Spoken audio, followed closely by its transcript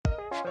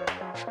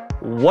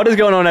What is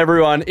going on,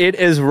 everyone? It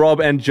is Rob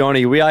and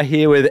Jonny. We are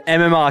here with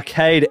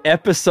MMArcade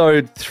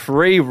episode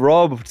 3.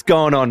 Rob, what's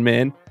going on,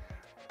 man?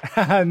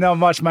 Not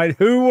much, mate.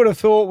 Who would have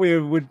thought we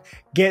would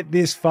get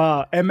this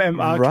far?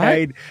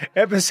 MMArcade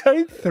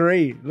episode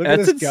 3. Look at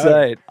this go.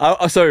 That's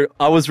insane. So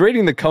I was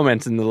reading the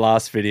comments in the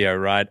last video,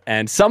 right?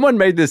 And someone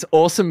made this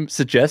awesome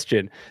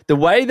suggestion. The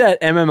way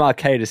that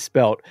MMArcade is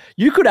spelt,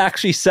 you could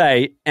actually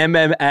say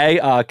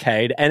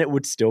MMArcade and it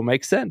would still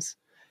make sense.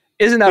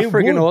 Isn't that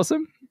freaking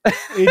awesome?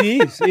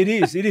 It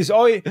is.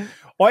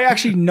 I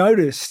actually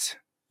noticed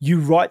you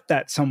write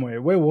that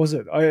somewhere. Where was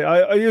it?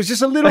 It was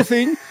just a little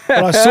thing,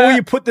 but I saw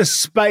you put the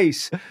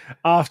space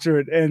after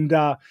it. And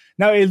no,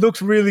 it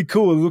looks really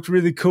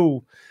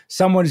cool.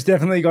 Someone's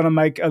definitely going to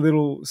make a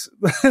little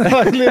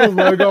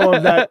logo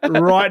of that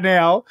right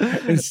now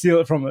and steal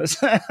it from us.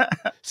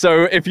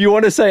 So if you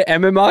want to say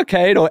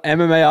MMArcade or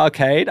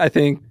MMArcade, I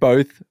think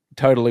both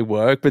totally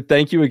work. But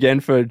thank you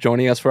again for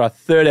joining us for our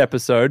 3rd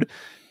episode.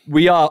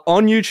 We are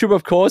on YouTube,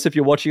 of course, if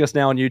you're watching us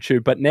now on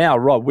YouTube. But now,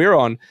 Rob, we're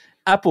on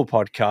Apple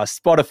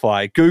Podcasts,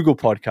 Spotify, Google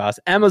Podcasts,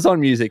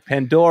 Amazon Music,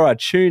 Pandora,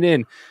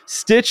 TuneIn,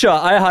 Stitcher,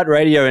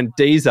 iHeartRadio, and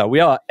Deezer. We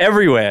are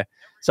everywhere.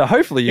 So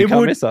hopefully you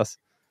can't miss us.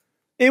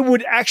 It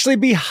would actually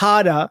be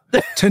harder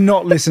to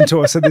not listen to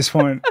us at this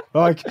point.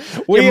 Like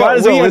we are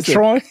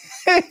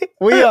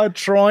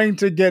trying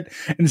to get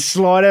and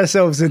slide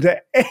ourselves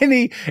into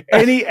any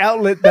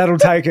outlet that'll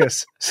take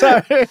us.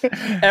 So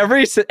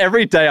every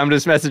day I'm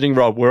just messaging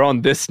Rob, we're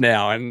on this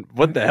now, and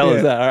what the hell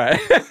is that? All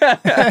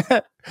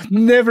right.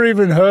 Never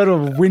even heard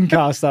of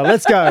Windcaster.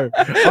 Let's go.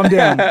 I'm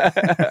down.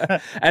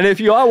 And if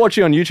you are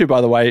watching on YouTube,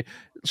 by the way,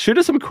 shoot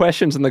us some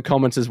questions in the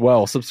comments as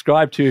well.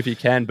 Subscribe too if you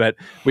can, but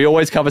we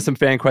always cover some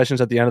fan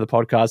questions at the end of the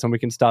podcast and we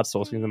can start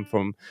sourcing them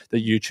from the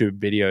YouTube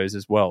videos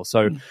as well.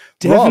 So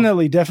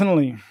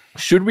definitely.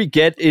 Should we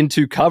get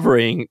into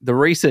covering the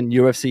recent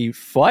UFC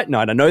fight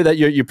night? I know that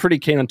you're pretty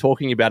keen on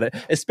talking about it,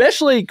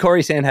 especially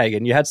Corey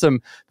Sandhagen. You had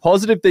some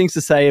positive things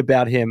to say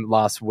about him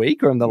last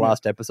week or in the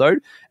last episode.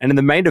 And in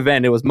the main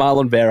event, it was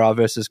Marlon Vera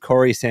versus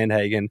Corey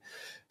Sandhagen.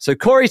 So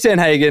Corey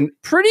Sandhagen,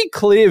 pretty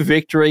clear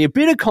victory. A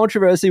bit of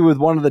controversy with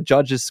one of the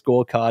judges'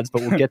 scorecards,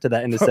 but we'll get to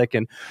that in a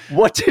second.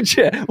 What did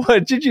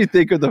you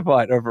think of the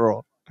fight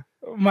overall?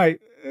 Mate,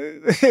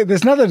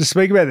 there's nothing to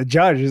speak about the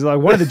judge. It's like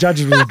one of the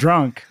judges was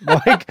drunk.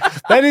 Like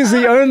that is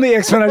the only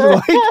explanation.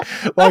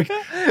 Like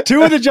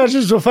 2 of the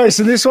judges were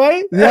facing this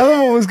way, the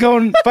other one was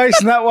going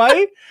facing that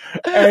way,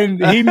 and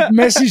he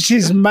messaged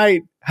his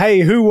mate,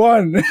 "Hey, who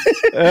won?"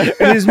 And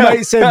his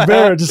mate said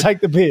Vera to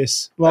take the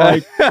piss.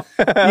 Like,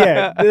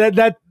 yeah,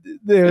 that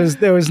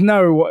there was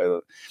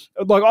no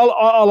like.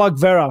 I like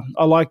Vera.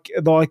 I like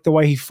the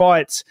way he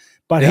fights.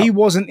 But he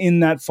wasn't in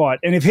that fight,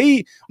 and if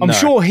I'm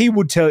sure he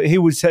would tell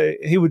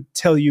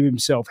you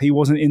himself he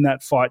wasn't in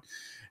that fight.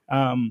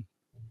 Man,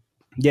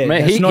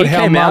 he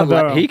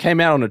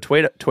came out on a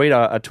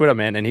Twitter,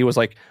 man, and he was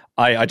like,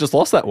 I just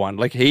lost that one.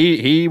 Like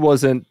he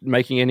wasn't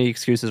making any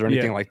excuses or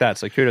anything like that.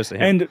 So kudos to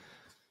him. And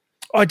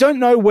I don't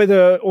know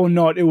whether or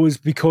not it was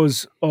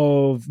because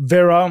of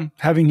Vera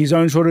having his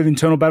own sort of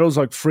internal battles,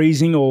 like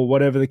freezing or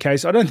whatever the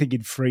case. I don't think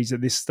he'd freeze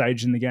at this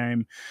stage in the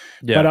game.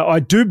 Yeah. But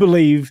I do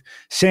believe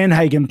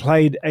Sandhagen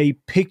played a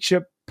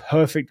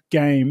picture-perfect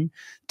game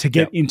to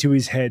get into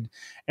his head.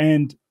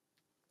 And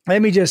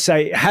let me just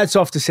say, hats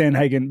off to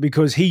Sandhagen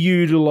because he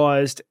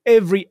utilized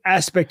every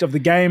aspect of the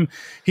game.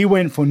 He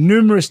went for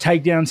numerous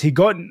takedowns. He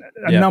got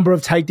a number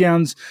of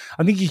takedowns.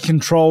 I think he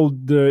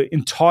controlled the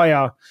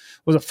entire...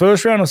 Was it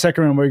first round or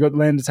second round where he got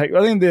landed take?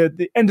 I think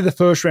the end of the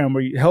first round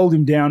where he held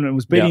him down and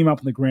was beating him up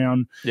on the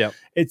ground. Yeah,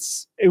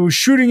 it was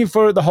shooting him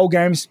for the whole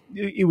game.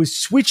 It was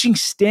switching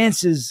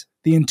stances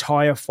the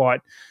entire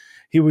fight.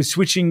 He was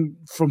switching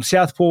from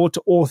southpaw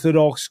to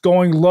orthodox,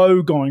 going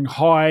low, going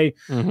high,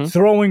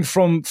 throwing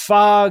from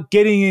far,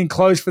 getting in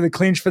close for the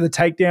clinch, for the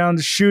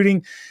takedown,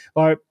 shooting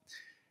like.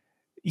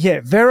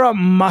 Yeah, Vera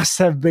must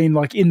have been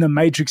like in the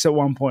Matrix at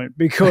one point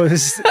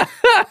because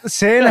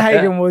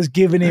Sandhagen was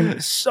giving him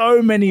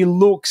so many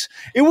looks.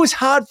 It was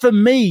hard for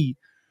me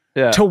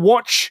to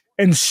watch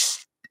and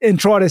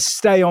try to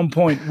stay on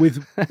point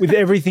with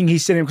everything he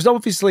said. Because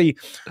obviously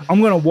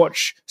I'm going to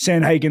watch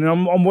Sandhagen and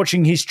I'm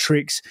watching his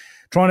tricks,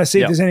 trying to see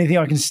if there's anything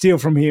I can steal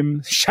from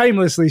him,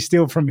 shamelessly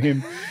steal from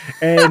him.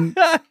 And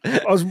I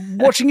was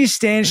watching his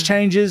stance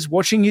changes,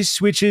 watching his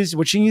switches,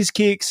 watching his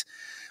kicks,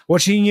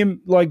 watching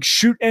him like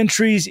shoot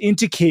entries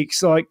into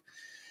kicks. Like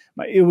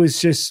it was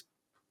just,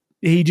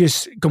 he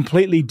just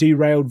completely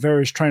derailed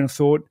Vera's train of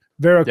thought.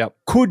 Vera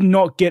could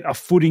not get a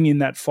footing in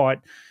that fight.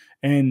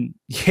 And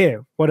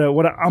what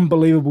an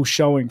unbelievable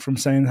showing from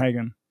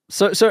Sandhagen.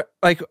 So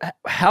like,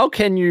 how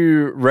can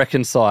you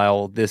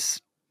reconcile this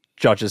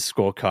judge's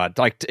scorecard?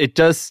 Like it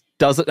just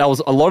doesn't, that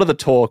was a lot of the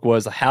talk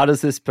was, how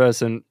does this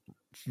person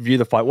view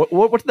the fight?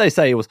 What did they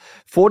say? It was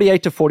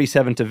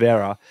 48-47 to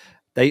Vera.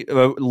 They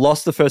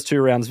lost the first 2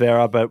 rounds,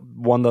 Vera, but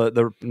won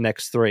the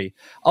next 3.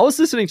 I was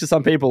listening to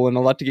some people, and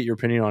I'd like to get your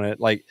opinion on it.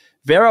 Like,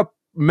 Vera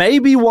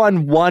maybe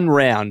won 1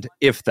 round,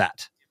 if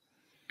that.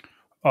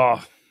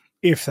 Oh,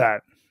 if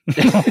that.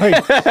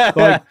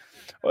 like,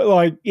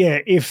 Like, yeah,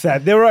 if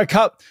that. There were a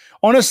couple.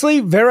 Honestly,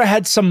 Vera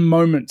had some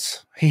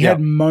moments. He had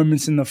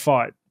moments in the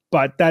fight,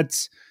 but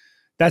that's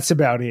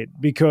about it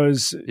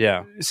because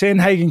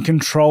Sandhagen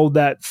controlled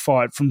that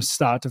fight from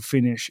start to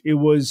finish.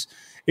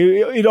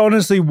 It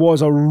honestly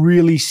was a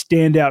really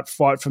standout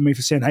fight for me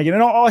for Sandhagen.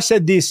 And I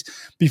said this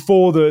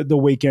before the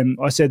weekend.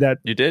 I said that.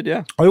 You did,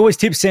 yeah. I always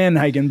tip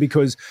Sandhagen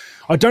because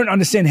I don't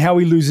understand how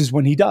he loses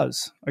when he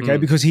does, okay?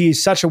 Because he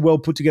is such a well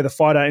put together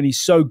fighter and he's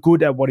so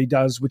good at what he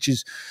does, which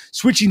is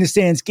switching the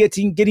stance,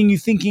 getting you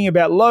thinking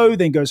about low,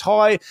 then goes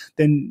high,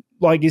 then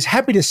like is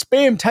happy to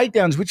spam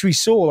takedowns, which we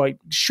saw, like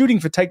shooting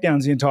for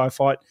takedowns the entire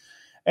fight.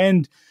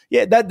 And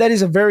yeah, that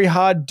is a very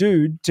hard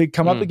dude to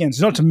come up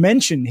against. Not to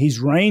mention he's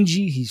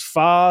rangy, he's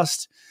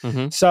fast.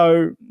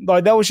 So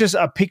like that was just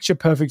a picture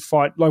perfect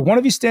fight. Like one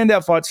of his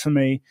standout fights for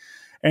me.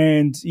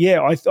 And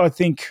yeah, I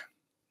think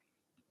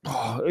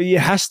he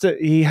has to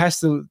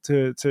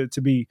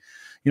be,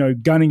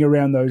 gunning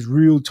around those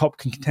real top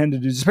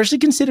contenders, especially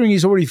considering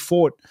he's already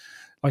fought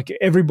like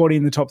everybody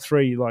in the top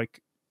three.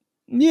 Like,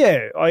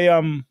 yeah,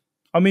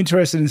 I'm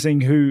interested in seeing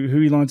who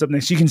he lines up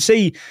next. You can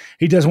see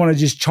he does want to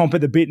just chomp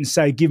at the bit and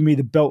say, give me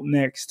the belt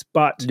next.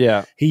 But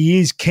he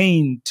is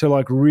keen to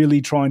like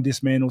really try and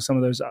dismantle some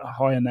of those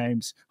higher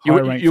names.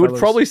 You would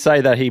probably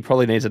say that he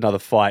probably needs another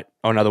fight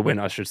or another win,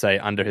 I should say,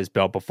 under his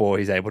belt before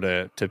he's able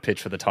to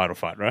pitch for the title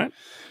fight, right?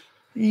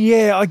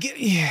 Yeah,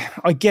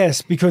 I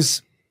guess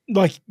because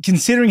like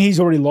considering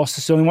he's already lost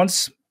to Sterling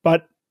once,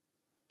 but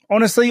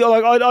honestly,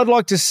 like I'd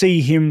like to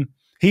see him.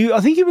 I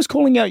think he was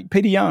calling out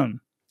Peter Yan.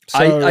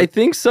 So, I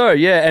think so,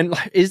 yeah. And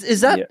is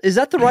that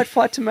the right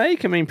fight to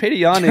make? I mean, Peter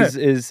Yan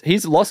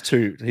he's lost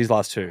his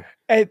last two.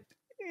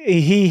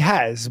 He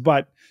has,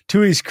 but to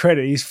his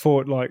credit, he's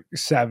fought like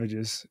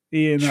savages.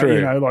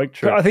 True.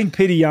 I think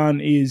Peter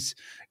Yan is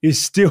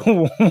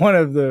still one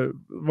of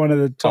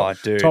the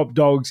top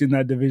dogs in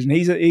that division.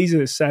 He's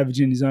a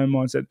savage in his own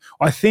mindset.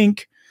 I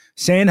think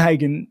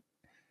Sandhagen.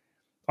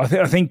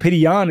 I think Peter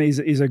Yan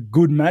is a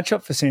good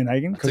matchup for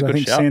Sandhagen because I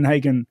think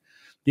Sandhagen.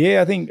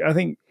 Yeah, I think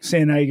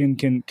Sandhagen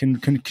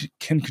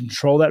can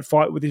control that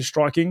fight with his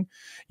striking.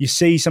 You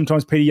see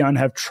sometimes Peter Yan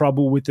have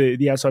trouble with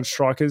the outside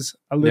strikers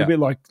a little bit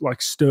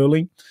like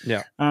Sterling.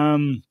 Yeah.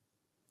 And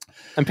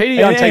Peter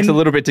Yan takes a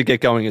little bit to get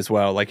going as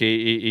well. Like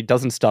he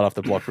doesn't start off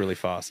the block really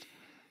fast.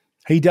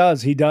 He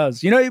does.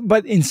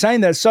 But in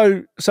saying that,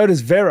 so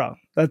does Vera.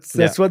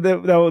 That's what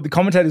the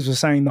commentators were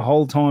saying the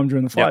whole time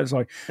during the fight. It's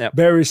like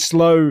Vera is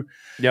slow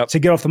to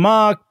get off the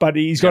mark, but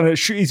he's going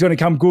to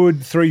come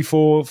good 3,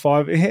 4,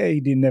 5. Yeah, he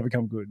didn't never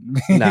come good.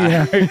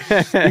 Nah.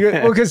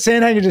 Because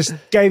Sandhagen just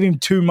gave him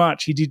too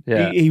much. He did.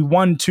 Yeah. He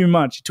won too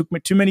much. He took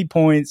too many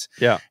points.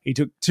 Yeah, he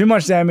took too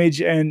much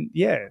damage, and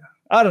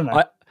I don't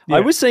know. I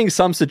was seeing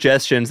some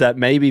suggestions that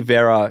maybe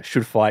Vera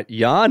should fight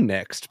Yan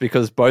next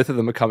because both of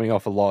them are coming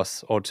off a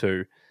loss or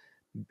two.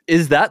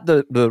 Is that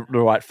the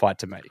right fight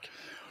to make?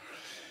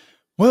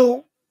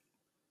 Well,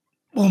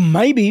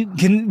 maybe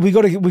we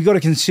got to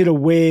consider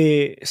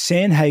where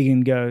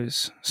Sandhagen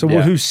goes. So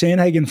who's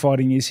Sandhagen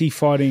fighting? Is he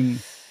fighting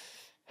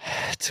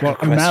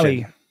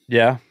O'Malley?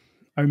 Yeah,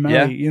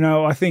 O'Malley.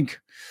 Yeah.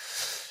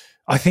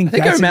 I think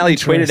O'Malley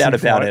tweeted out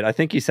about it. I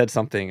think he said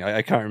something.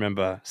 I can't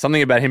remember.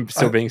 Something about him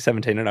still being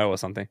 17-0 or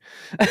something.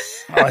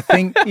 I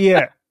think,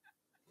 yeah.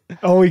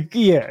 Oh,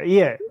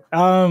 yeah.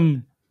 Are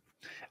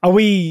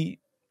we...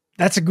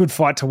 That's a good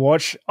fight to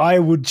watch. I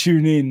would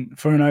tune in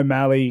for an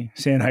O'Malley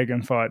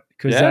Sandhagen fight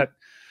because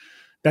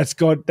that's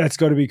got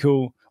to be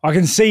cool. I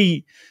can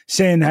see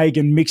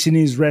Sandhagen mixing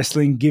his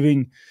wrestling,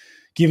 giving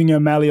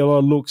O'Malley a lot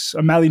of looks.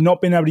 O'Malley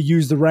not being able to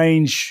use the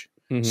range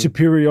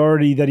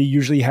superiority that he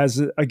usually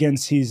has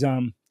against his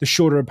the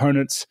shorter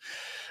opponents.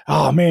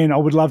 Oh man, I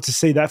would love to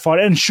see that fight.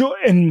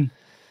 And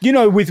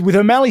with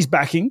O'Malley's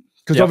backing,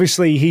 because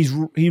obviously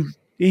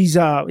he's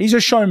a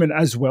showman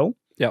as well.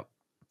 Yep.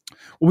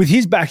 With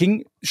his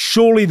backing,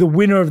 surely the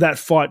winner of that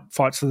fight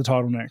fights for the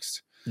title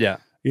next. Yeah.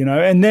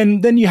 And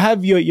then you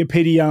have your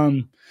Peter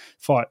Yan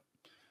fight.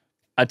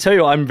 I tell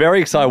you, I'm very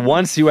excited.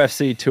 Once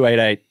UFC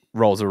 288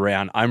 rolls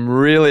around, I'm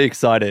really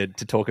excited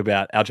to talk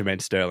about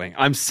Aljamain Sterling.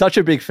 I'm such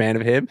a big fan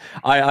of him.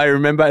 I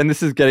remember, and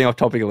this is getting off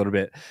topic a little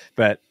bit,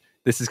 but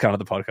this is kind of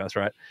the podcast,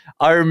 right?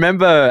 I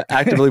remember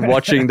actively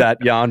watching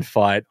that Yan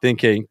fight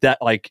thinking that,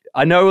 like,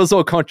 I know it was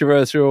all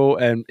controversial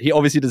and he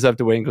obviously deserved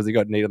to win because he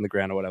got kneed on the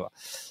ground or whatever.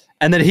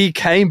 And then he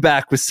came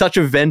back with such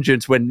a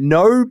vengeance when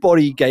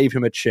nobody gave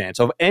him a chance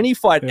of any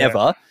fight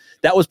ever.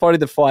 That was probably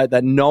the fight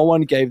that no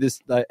one gave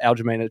this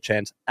Aljamain a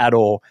chance at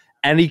all.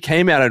 And he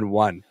came out and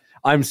won.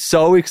 I'm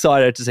so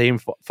excited to see him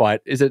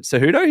fight. Is it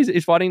Cejudo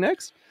he's fighting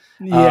next?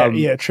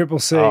 Yeah, Triple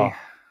C. Oh,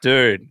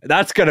 dude,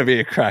 that's going to be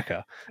a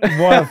cracker.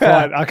 What a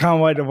fight. I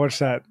can't wait to watch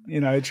that.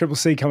 Triple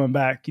C coming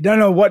back. You don't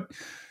know what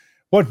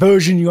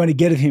version you're going to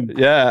get of him.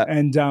 Yeah.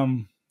 And,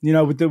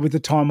 with the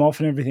time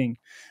off and everything.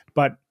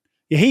 But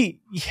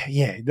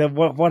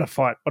what a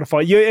fight. What a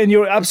fight. And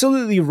you're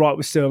absolutely right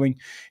with Sterling.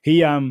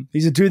 He's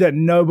a dude that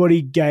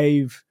nobody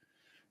gave.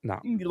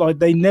 No. Like,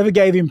 they never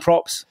gave him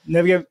props.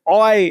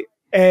 I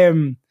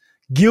am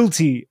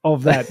guilty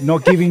of that,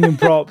 not giving him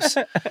props.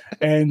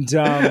 And,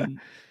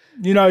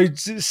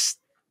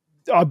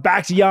 I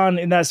backed Jan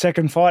in that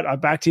second fight. I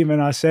backed him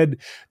and I said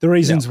the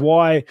reasons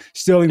why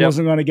Sterling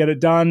wasn't going to get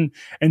it done.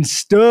 And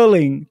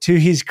Sterling, to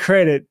his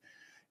credit,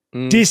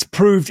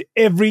 disproved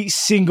every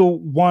single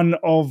one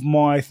of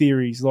my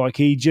theories. Like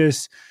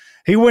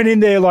he went in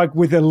there like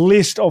with a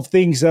list of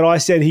things that I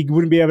said he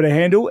wouldn't be able to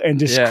handle and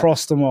just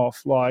crossed them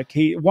off. Like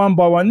he one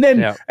by one,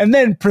 and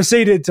then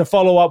proceeded to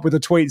follow up with a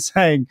tweet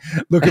saying,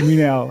 "Look at me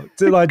now,"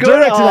 directed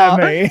at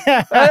me.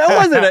 It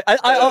wasn't.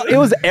 It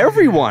was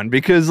everyone,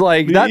 because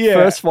like that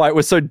first fight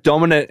was so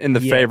dominant in the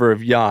favor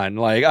of Jan.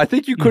 Like I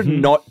think you could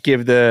not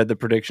give the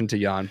prediction to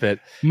Jan, but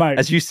mate,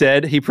 as you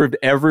said, he proved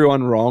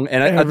everyone wrong,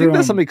 and I think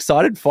there's some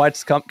excited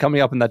fights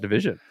coming up in that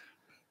division.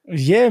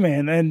 Yeah,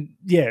 man. And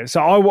so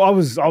I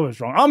was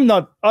wrong.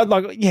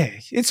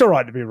 It's all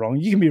right to be wrong.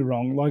 You can be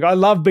wrong. Like, I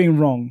love being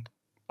wrong.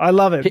 I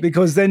love it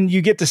because then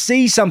you get to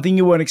see something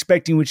you weren't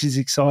expecting, which is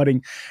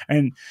exciting.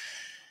 And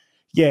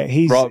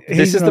Rob,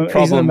 this is the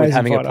problem with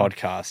having a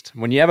podcast.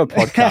 When you have a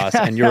podcast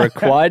and you're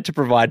required to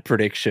provide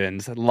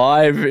predictions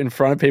live in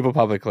front of people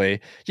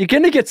publicly, you're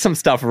going to get some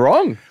stuff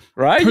wrong.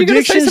 Right? You're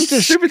going to say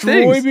some stupid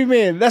things. Me,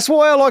 man. That's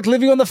why I like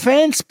living on the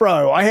fence,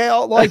 bro. I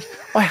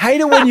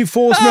hate it when you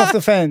force me off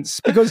the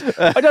fence because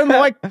I don't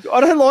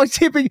like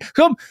tipping.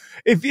 Come,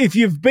 if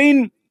you've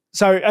been,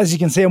 so as you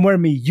can see, I'm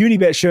wearing my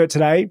Unibet shirt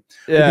today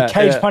with the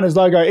Cage Punters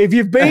logo. If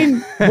you've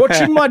been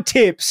watching my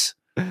tips,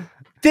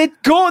 they're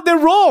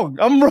wrong.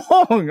 I'm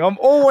wrong. I'm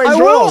always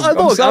wrong.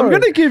 I'm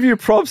going to give you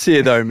props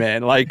here though,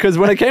 man. Like, because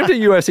when it came to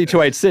UFC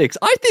 286,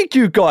 I think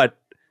you got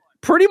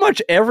pretty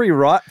much every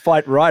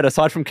fight right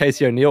aside from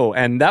Casey O'Neill,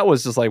 and that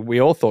was just like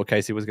we all thought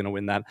Casey was going to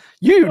win that.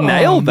 You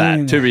nailed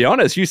that, to be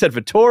honest. You said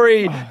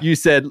Vettori. You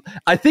said,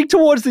 I think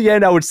towards the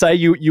end, I would say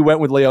you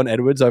went with Leon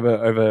Edwards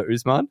over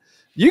Usman.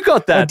 You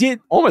got that. I did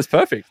almost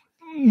perfect.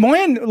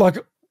 My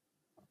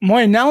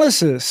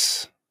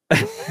analysis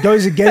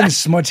goes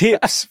against my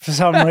tips for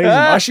some reason.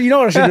 I should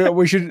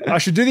do? I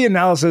should do the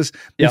analysis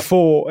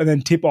before and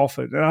then tip off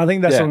it. And I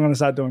think that's what I'm going to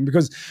start doing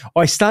because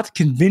I start to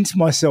convince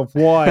myself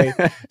why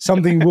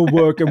something will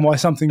work and why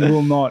something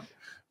will not.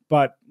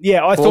 But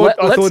I thought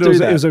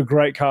it was a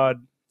great card,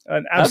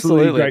 an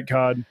absolutely great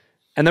card.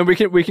 And then we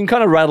can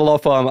kind of rattle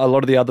off a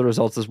lot of the other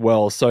results as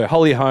well. So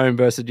Holly Holm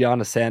versus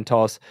Yana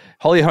Santos.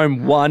 Holly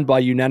Holm won by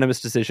unanimous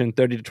decision,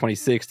 30-26,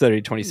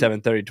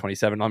 30-27,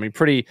 30-27. I mean,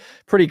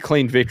 pretty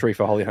clean victory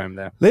for Holly Holm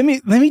there. Let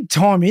me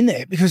time in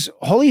there because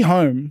Holly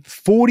Holm,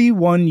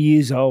 41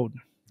 years old.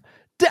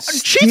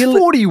 She's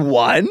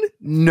 41?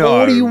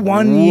 No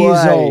 41 way.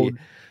 Years old.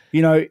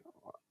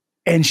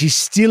 And she's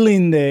still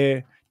in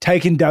there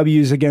taking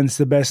W's against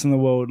the best in the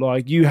world.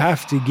 Like, you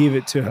have to give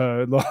it to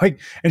her. Like,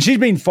 and she's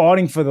been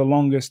fighting for the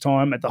longest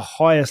time at the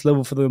highest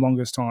level for the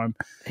longest time.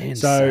 Insane.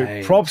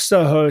 So props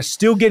to her,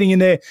 still getting in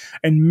there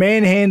and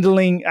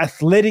manhandling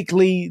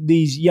athletically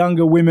these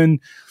younger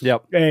women.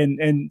 Yep.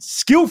 And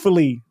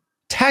skillfully,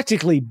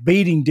 tactically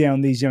beating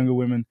down these younger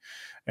women.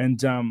 And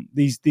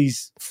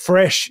these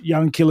fresh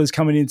young killers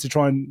coming in to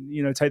try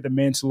and take the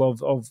mantle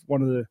of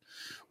one of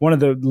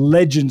the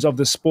legends of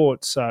the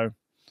sport. So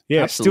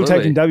yeah, absolutely. Still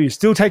taking W's,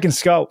 still taking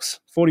scalps.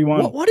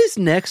 41. What is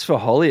next for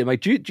Holly? Like,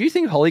 do you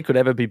think Holly could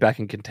ever be back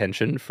in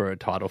contention for a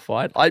title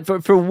fight?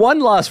 For one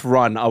last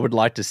run, I would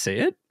like to see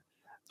it.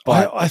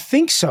 I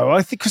think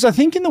so. Because I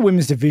think in the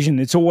women's division,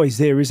 it's always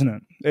there, isn't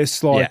it?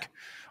 It's like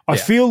I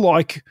feel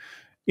like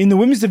in the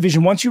women's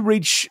division, once you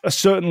reach a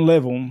certain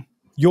level,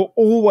 you're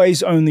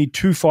always only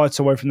 2 fights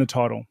away from the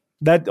title.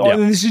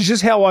 This is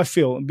just how I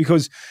feel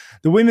because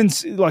the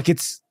women's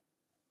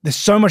there's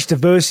so much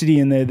diversity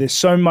in there. There's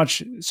so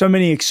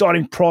many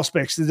exciting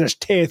prospects that just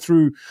tear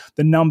through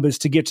the numbers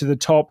to get to the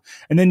top.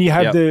 And then you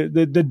have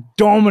the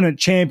dominant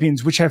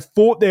champions, which have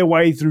fought their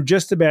way through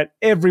just about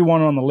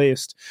everyone on the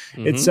list.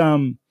 Mm-hmm. It's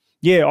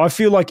I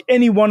feel like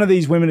any one of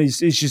these women is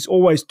just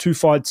always 2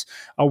 fights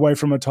away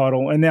from a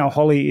title. And now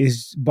Holly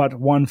is but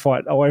 1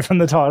 fight away from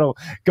the title,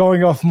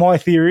 going off my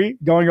theory,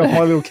 going off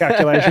my little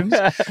calculations,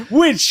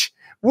 which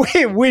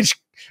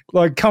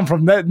come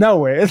from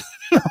nowhere,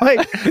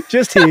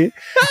 just here.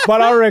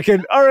 But I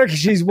reckon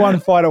she's 1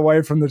 fight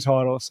away from the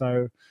title.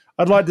 So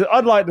I'd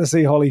like to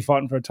see Holly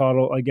fighting for a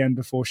title again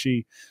before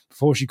she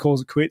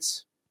calls it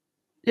quits.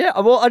 Yeah,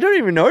 well, I don't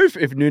even know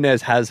if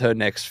Nunes has her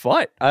next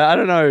fight. I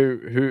don't know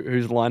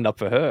who's lined up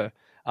for her.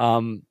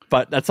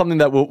 But that's something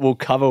that we'll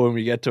cover when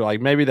we get to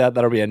maybe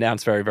that'll be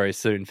announced very, very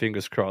soon.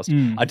 Fingers crossed.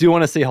 I do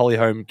want to see Holly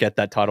Holm get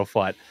that title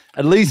fight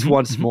at least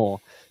once more.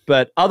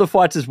 But other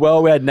fights as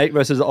well. We had Nate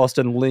versus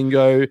Austin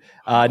Lingo.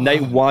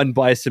 Nate won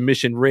by a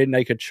submission, rear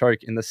naked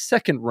choke in the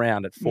second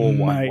round at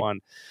 4-1-1.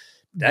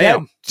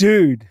 Damn. That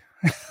dude,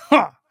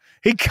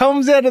 he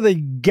comes out of the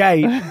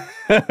gate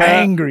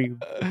angry,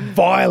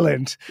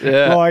 violent.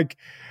 Yeah. Like,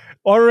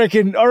 I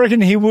reckon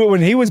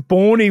when he was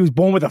born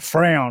with a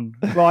frown.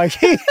 Like,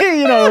 he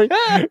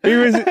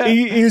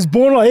was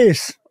born like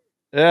this.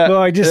 Yeah.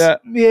 Like,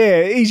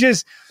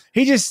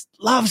 he just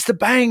loves to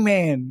bang,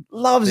 man.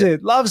 Loves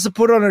it. Loves to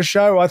put on a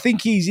show. I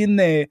think he's in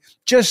there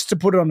just to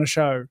put on a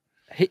show.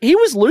 He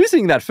was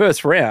losing that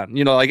first round.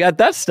 Like at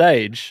that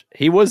stage,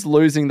 he was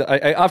losing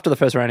after the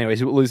first round anyway,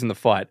 he was losing the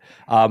fight.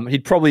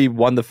 He'd probably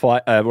won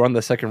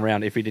the second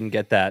round if he didn't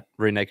get that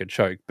rear naked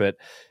choke. But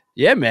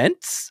yeah, man,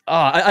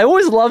 I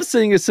always love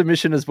seeing a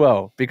submission as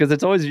well because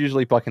it's always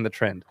usually bucking the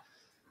trend.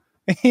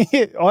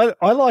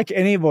 I like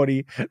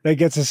anybody that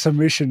gets a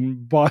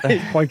submission by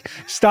like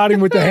starting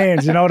with the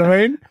hands. You know what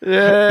I mean?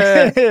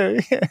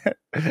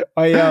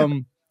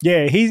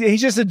 Yeah.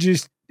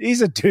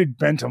 He's a dude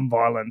bent on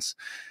violence,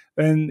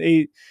 and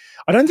I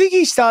don't think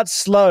he starts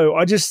slow.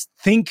 I just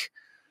think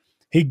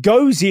he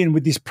goes in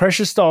with this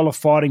pressure style of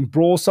fighting,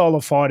 brawl style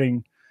of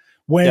fighting.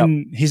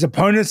 When his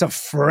opponents are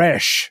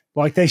fresh,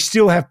 like they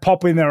still have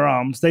pop in their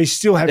arms, they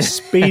still have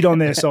speed on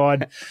their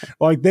side,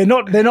 like they're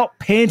not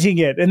panting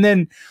it, and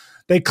then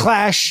they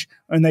clash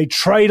and they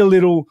trade a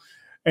little,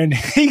 and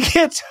he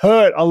gets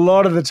hurt a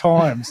lot of the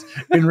times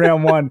in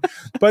round one.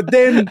 But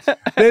then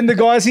the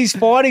guys he's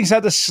fighting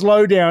start to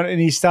slow down, and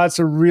he starts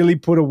to really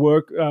put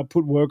work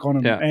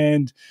on him,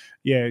 and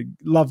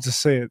love to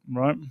see it,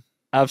 right?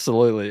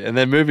 Absolutely. And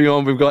then moving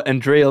on, we've got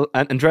Andrea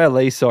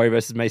Lee,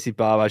 versus Macy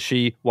Barber.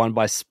 She won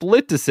by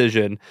split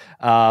decision.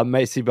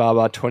 Macy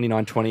Barber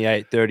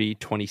 29-28,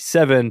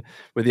 30-27,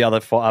 with the other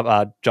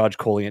judge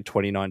calling it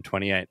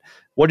 29-28.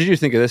 What did you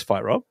think of this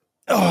fight, Rob?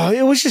 Oh,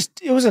 it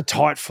was a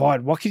tight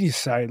fight. What can you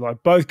say?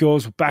 Like both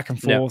girls were back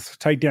and forth,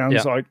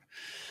 takedowns. Like,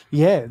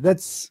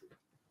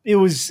 it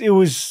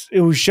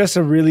was just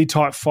a really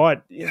tight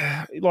fight.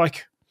 Yeah,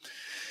 like.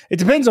 It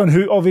depends on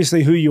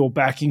who you're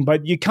backing,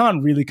 but you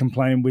can't really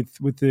complain with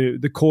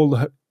the call.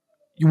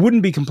 You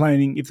wouldn't be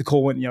complaining if the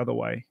call went the other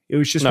way. It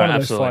was just one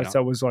of those fights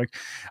that was like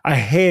a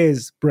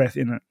hair's breadth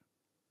in it.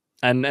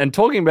 And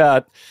talking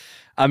about,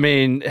 I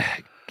mean,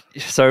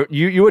 so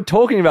you were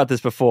talking about this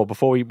before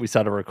we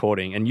started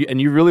recording, and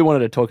you really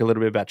wanted to talk a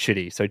little bit about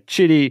Chitty. So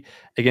Chitty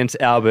against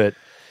Albert,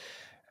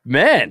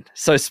 man.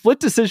 So split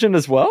decision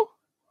as well.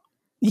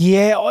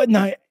 Yeah,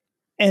 no,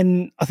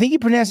 and I think he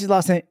pronounced his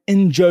last name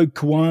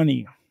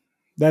Njokuani.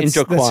 That's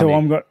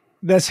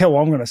how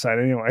I'm going to say it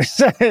anyway.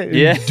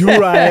 Yeah.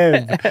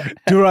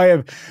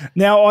 Duraev.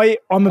 Now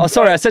I'm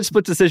sorry, I said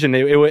split decision.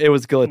 It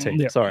was guillotine.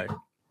 Yeah. Sorry.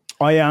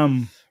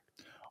 I'm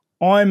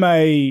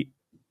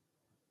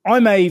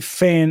a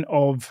fan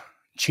of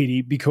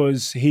Chitty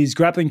because his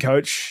grappling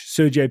coach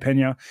Sergio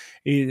Pena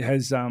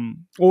has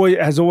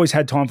always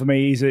had time for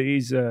me.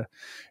 He's a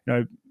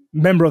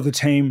member of the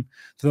team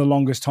for the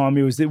longest time.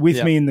 He was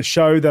with me in the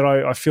show that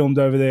I filmed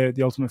over there,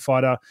 The Ultimate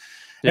Fighter.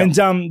 Yep.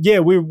 And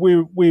we're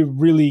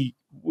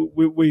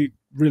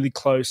really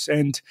close,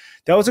 and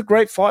that was a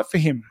great fight for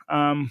him.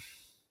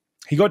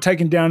 He got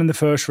taken down in the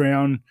first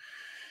round,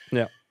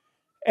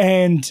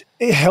 and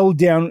it held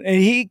down, and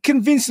he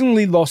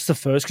convincingly lost the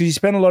first because he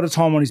spent a lot of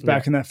time on his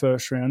back in that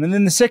first round, and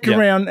then the second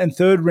round and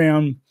third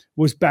round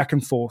was back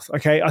and forth.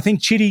 Okay, I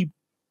think Chitty,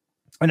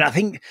 and I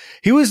think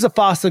he was the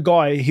faster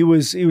guy. He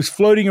was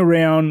floating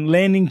around,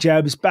 landing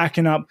jabs,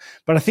 backing up,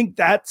 but I think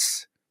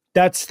that's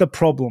the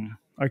problem.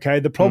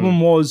 Okay, the problem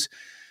was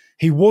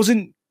he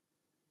wasn't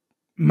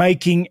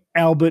making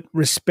Albert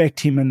respect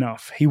him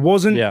enough. He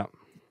wasn't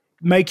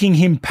making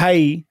him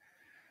pay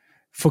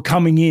for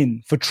coming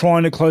in, for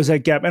trying to close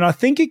that gap. And I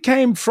think it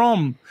came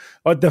from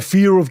the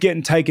fear of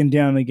getting taken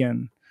down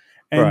again.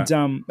 And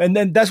and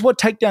then that's what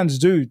takedowns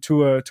do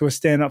to a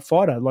stand-up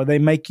fighter. Like they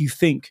make you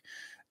think.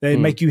 They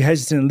make you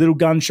hesitant, a little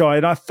gun-shy.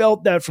 And I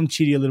felt that from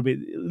Chitty a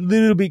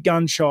little bit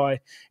gun-shy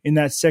in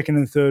that second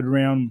and third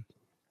round,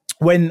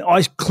 when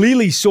I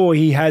clearly saw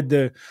he had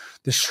the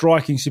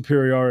striking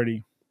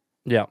superiority.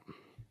 Yeah.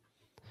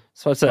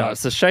 So it's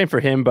a shame for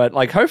him, but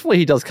like hopefully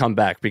he does come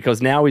back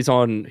because now he's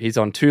on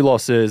 2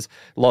 losses,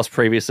 lost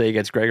previously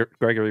against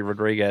Gregory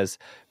Rodriguez.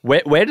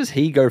 Where does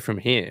he go from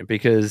here?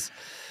 Because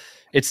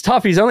it's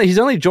tough. He's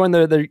only joined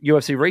the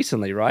UFC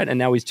recently, right? And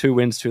now he's 2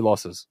 wins, 2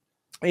 losses.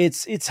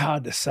 It's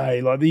hard to say.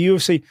 Like the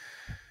UFC,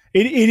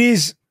 it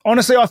is.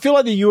 Honestly, I feel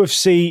like the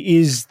UFC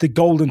is the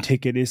golden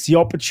ticket. It's the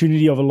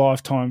opportunity of a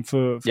lifetime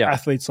for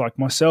athletes like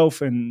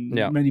myself and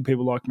many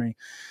people like me.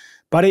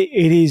 But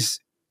it's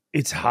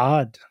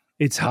hard.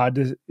 It's hard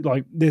to,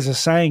 like, there's a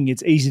saying,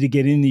 it's easy to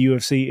get in the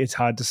UFC, it's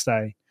hard to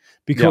stay.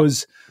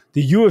 Because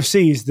the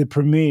UFC is the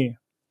premier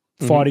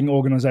fighting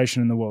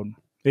organization in the world.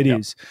 It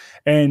is.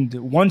 And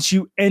once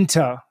you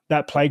enter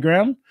that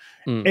playground,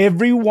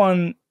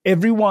 everyone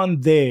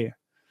there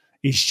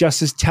is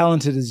just as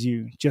talented as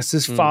you, just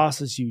as fast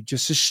as you,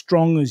 just as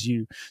strong as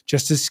you,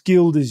 just as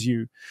skilled as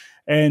you.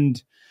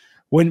 And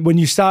when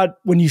you start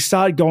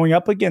going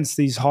up against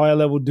these higher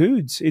level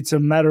dudes, it's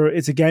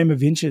a game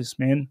of inches,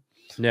 man.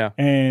 Yeah.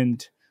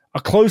 And a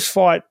close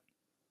fight's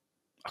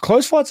a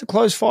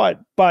close fight,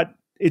 but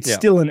it's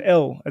still an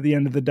L at the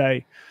end of the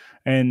day.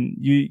 And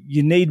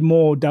you need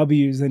more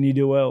W's than you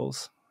do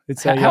L's.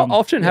 How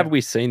often have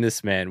we seen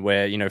this, man,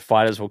 where,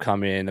 fighters will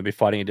come in, they'll be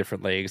fighting in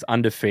different leagues,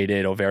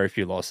 undefeated or very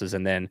few losses,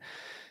 and then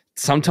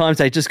sometimes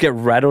they just get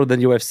rattled in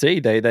the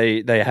UFC.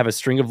 They have a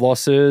string of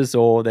losses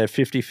or they're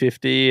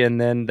 50-50 and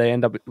then they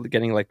end up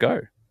getting let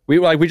go.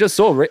 We just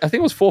saw, I think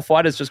it was 4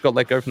 fighters just got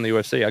let go from the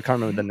UFC. I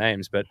can't remember the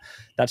names, but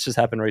that's just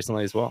happened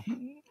recently as well.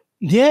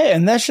 Yeah,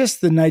 and that's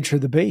just the nature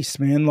of the beast,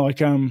 man.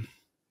 Like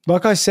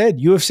I said,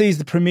 UFC is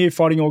the premier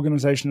fighting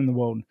organization in the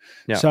world.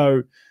 Yeah.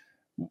 So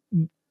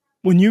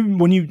when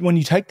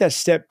you take that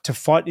step to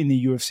fight in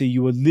the UFC,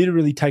 you are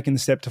literally taking the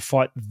step to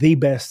fight the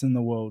best in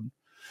the world.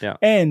 Yeah.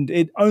 And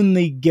it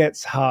only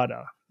gets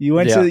harder. You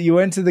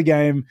enter the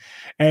game,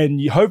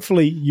 and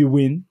hopefully you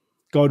win.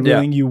 God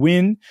willing, you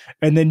win,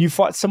 and then you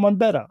fight someone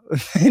better.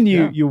 And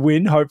you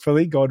win,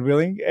 hopefully, God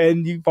willing,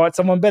 and you fight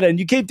someone better. And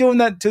you keep doing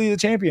that until you're the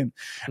champion.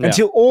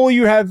 Until all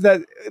you have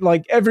that,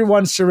 like,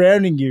 everyone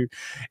surrounding you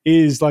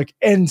is like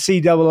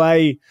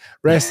NCAA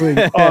wrestling,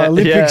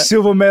 Olympic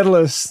silver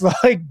medalists,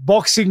 like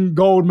boxing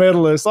gold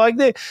medalists.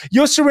 Like,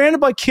 you're surrounded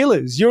by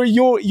killers. You're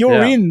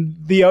in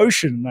the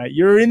ocean, mate.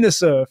 You're in the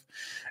surf.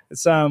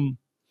 It's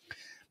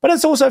But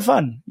it's also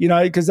fun,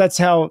 because that's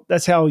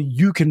how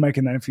you can make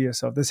a name for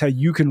yourself. That's how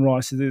you can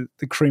rise to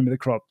the cream of the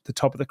crop, the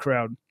top of the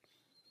crowd.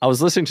 I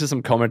was listening to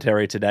some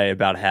commentary today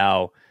about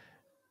how,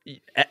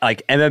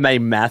 like, MMA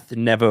math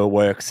never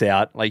works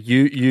out. Like,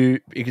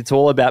 it's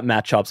all about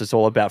matchups. It's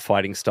all about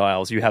fighting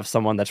styles. You have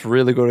someone that's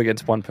really good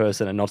against one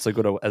person and not so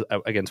good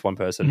against one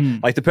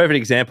person. Like, the perfect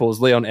example is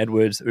Leon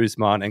Edwards,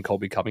 Usman, and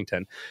Colby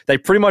Covington. They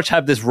pretty much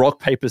have this rock,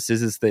 paper,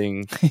 scissors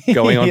thing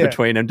going on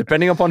between them,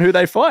 depending upon who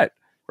they fight,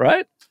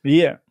 right?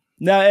 Yeah.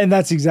 No, and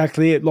that's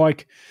exactly it.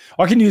 Like,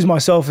 I can use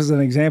myself as an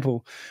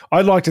example.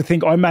 I'd like to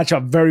think I match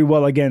up very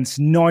well against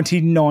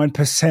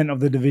 99% of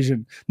the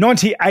division,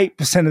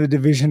 98% of the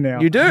division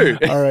now. You do,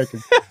 I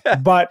reckon.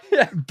 But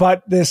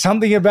there's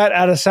something about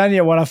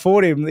Adesanya when I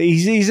fought him.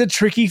 He's a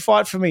tricky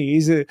fight for me.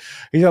 He's a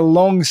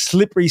long,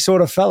 slippery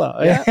sort of fella.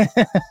 Yeah.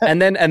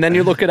 and then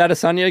you look at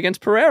Adesanya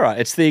against Pereira.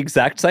 It's the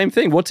exact same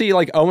thing. What's he,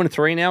 like,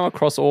 0-3 now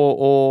across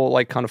all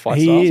like kind of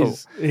fight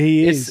styles?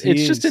 He is.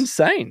 It's just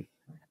insane.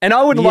 And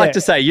I would like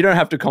to say, you don't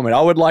have to comment, I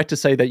would like to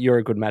say that you're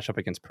a good matchup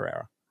against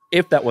Pereira,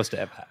 if that was to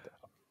ever happen.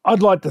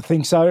 I'd like to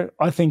think so.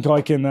 I think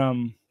I can,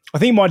 I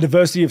think my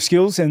diversity of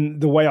skills and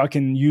the way I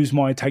can use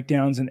my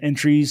takedowns and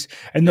entries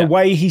and the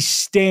way he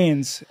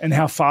stands and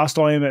how fast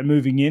I am at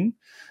moving in.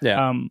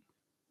 Yeah.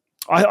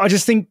 I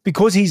just think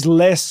because he's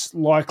less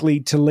likely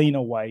to lean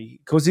away,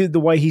 because the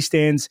way he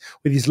stands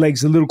with his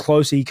legs a little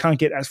closer, he can't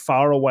get as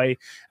far away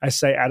as,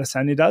 say,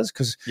 Adesanya does.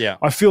 Because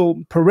I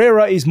feel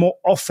Pereira is more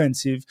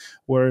offensive,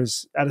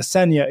 whereas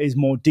Adesanya is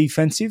more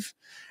defensive.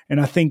 And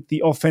I think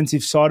the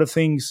offensive side of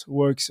things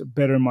works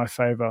better in my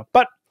favor.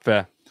 But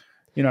fair.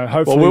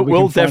 Hopefully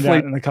we'll find definitely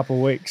out in a couple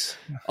of weeks.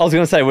 I was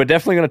going to say, we're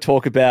definitely going to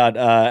talk about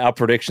our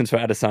predictions for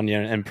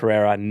Adesanya and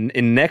Pereira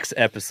in next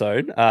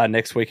episode,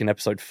 next week in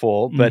episode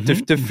 4. But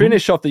to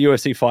finish off the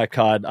UFC fight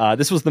card,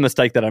 this was the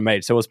mistake that I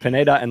made. So it was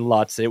Pineda and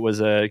Lutz. It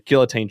was a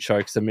guillotine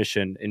choke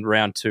submission in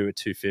round 2 at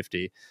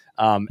 250.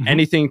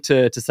 Anything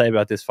to say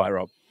about this fight,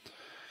 Rob?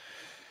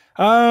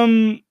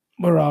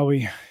 Where are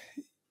we?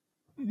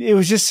 It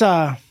was just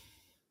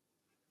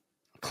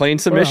clean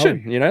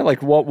submission.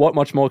 Like what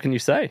much more can you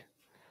say?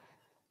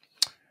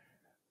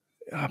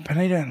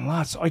 Pineda and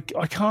Lutz. I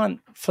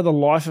can't for the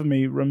life of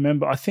me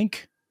remember. I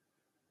think,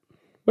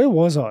 where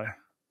was I?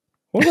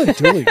 What was I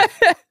doing?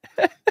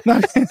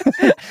 No,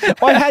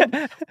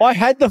 I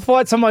had the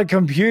fights on my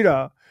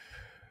computer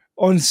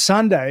on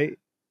Sunday,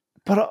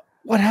 but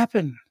what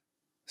happened?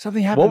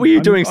 Something happened. What were you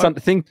doing?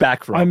 Think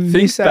back, Rob. I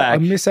miss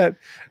that.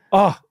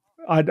 Oh,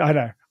 I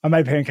know. I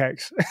made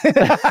pancakes.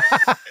 It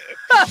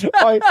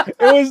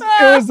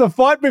was the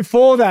fight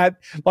before that.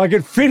 Like,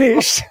 it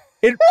finished.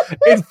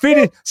 It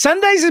finished.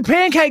 Sunday's is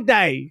pancake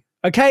day.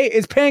 Okay,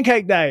 it's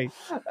pancake day.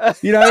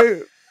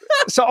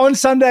 So on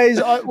Sundays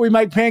we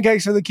make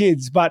pancakes for the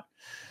kids. But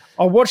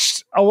I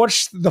watched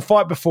the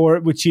fight before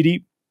it with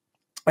Chitty,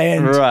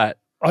 and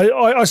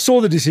I saw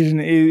the decision.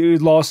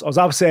 It lost. I was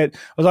upset. I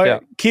was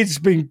like, kids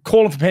been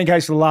calling for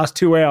pancakes for the last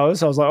 2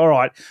 hours. I was like, all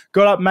right,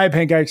 got up, made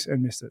pancakes,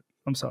 and missed it.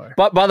 I'm sorry.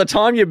 But by the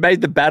time you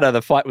made the batter,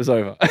 the fight was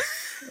over.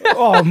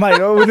 Oh, mate,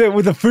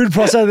 with the food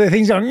processor,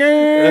 things going,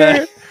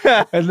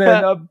 and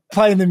then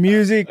playing the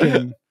music.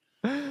 And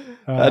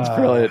that's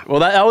brilliant. Well,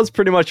 that was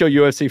pretty much your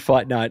UFC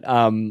fight night.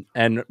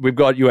 And we've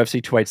got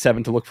UFC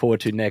 287 to look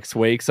forward to next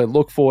week. So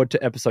look forward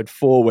to episode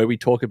 4 where we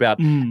talk about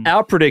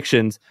our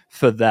predictions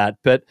for that.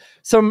 But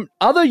some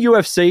other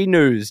UFC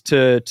news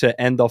to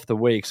end off the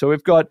week. So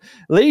we've got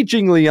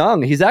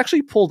Jingliang. He's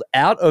actually pulled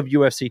out of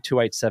UFC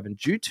 287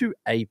 due to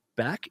a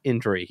back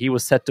injury. He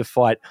was set to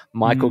fight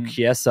Michael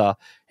Chiesa,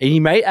 and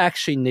he may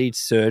actually need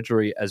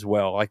surgery as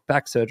well. Like,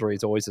 back surgery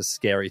is always a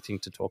scary thing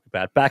to talk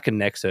about. Back and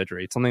neck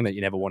surgery, it's something that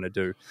you never want to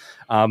do.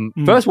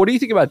 First, what do you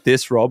think about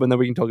this, Rob? And then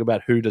we can talk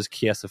about who does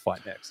Chiesa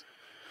fight next.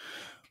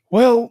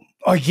 Well,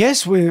 I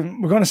guess we're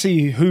going to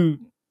see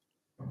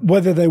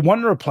whether they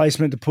want a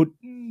replacement to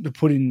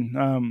put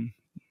in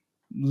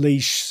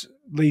Lee's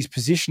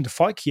position to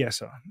fight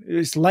Chiesa.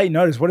 It's late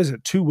notice. What is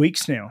it? 2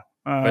 weeks now.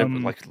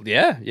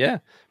 Yeah.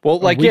 Well,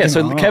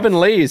 so Kevin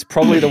Lee is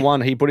probably the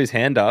one. He put his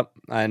hand up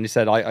and he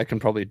said, I can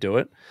probably do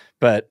it.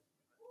 But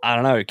I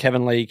don't know.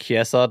 Kevin Lee,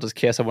 Chiesa, does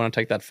Chiesa want to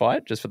take that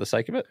fight just for the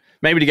sake of it?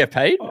 Maybe to get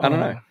paid? I don't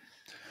know.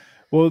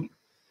 Well,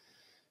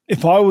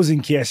 if I was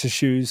in Chiesa's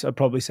shoes, I'd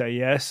probably say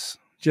yes,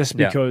 just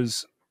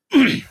because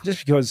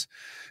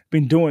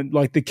been doing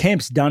like the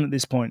camp's done at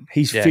this point.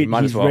 He's fit,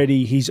 he's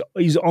ready, he's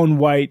on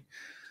weight,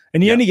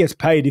 and he only gets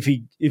paid if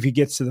he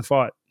gets to the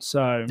fight.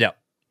 So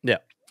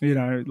you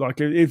know,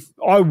 like if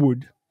I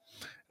would,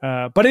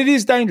 but it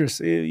is dangerous.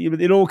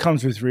 It all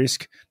comes with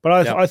risk.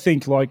 But I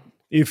think like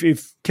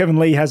if Kevin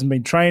Lee hasn't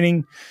been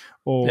training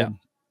or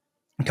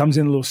comes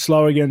in a little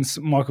slow against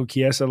Michael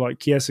Chiesa, like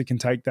Chiesa can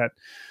take that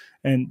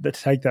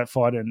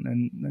fight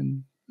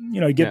and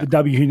you know, get the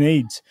W he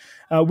needs.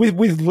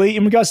 With Lee,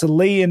 in regards to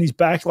Lee and his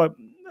back, like,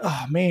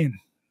 oh man,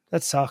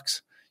 that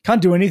sucks.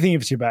 Can't do anything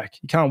if it's your back.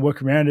 You can't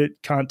work around it.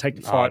 Can't take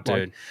the fight.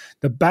 Dude.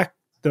 Like,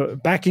 the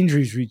back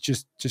injuries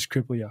just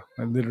cripple you.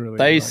 Like, literally,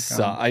 they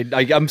suck.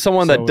 I'm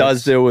someone that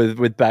does deal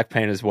with back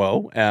pain as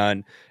well,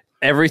 and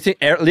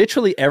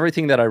literally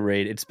everything that I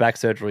read, it's back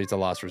surgery is the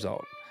last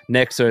resort.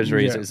 Neck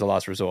surgery is the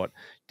last resort.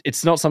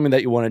 It's not something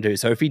that you want to do.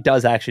 So if he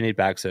does actually need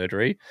back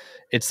surgery,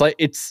 it's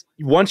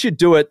once you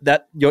do it,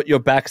 that your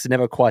back's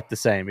never quite the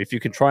same. If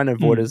you can try and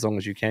avoid it as long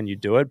as you can, you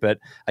do it. But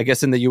I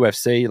guess in the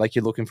UFC, like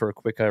you're looking for a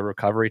quicker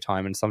recovery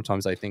time, and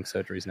sometimes I think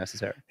surgery is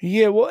necessary.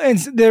 Yeah, well, and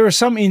there are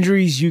some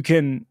injuries you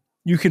can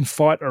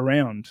fight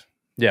around.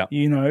 Yeah,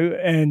 you know,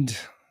 and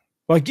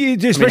like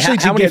especially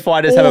how many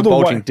fighters have a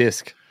bulging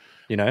disc?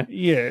 You know?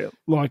 Yeah,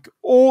 like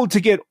to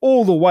get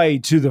all the way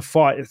to the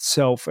fight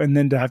itself and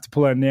then to have to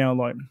pull out now,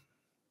 like,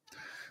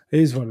 it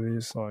is what it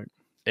is. Like,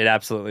 it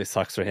absolutely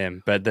sucks for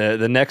him. But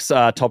the next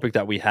topic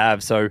that we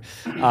have, so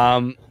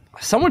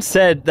someone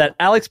said that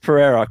Alex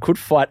Pereira could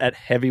fight at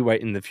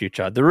heavyweight in the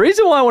future. The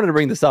reason why I wanted to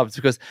bring this up is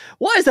because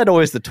why is that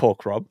always the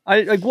talk, Rob?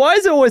 Why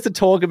is it always the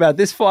talk about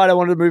this fight? I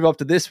wanted to move up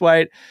to this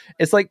weight.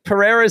 It's like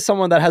Pereira is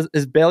someone that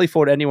has barely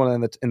fought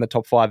anyone in the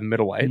top 5 in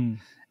middleweight.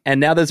 And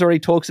now there's already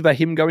talks about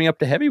him going up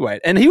to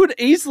heavyweight. And he would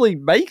easily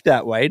make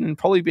that weight and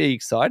probably be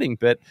exciting.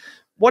 But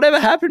whatever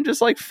happened,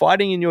 just like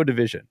fighting in your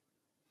division?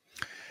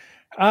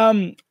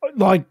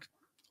 Like,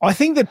 I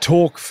think the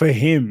talk for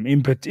him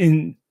in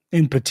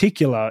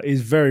particular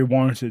is very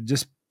warranted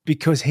just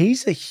because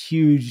he's a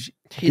huge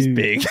He's dude.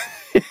 big.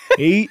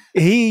 he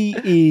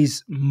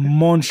is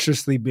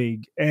monstrously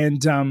big.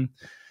 And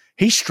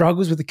he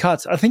struggles with the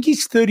cuts. I think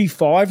he's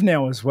 35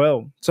 now as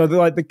well. So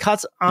the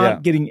cuts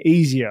aren't getting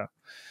easier.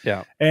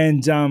 Yeah.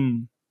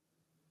 And,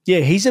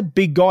 he's a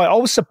big guy. I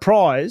was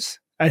surprised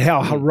at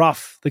how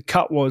rough the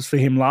cut was for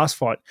him last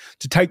fight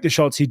to take the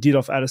shots he did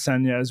off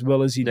Adesanya as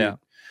well as he did,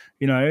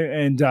 you know,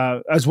 and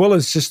as well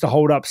as just to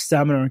hold up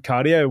stamina and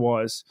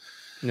cardio-wise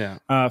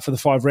for the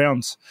 5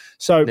 rounds.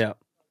 So,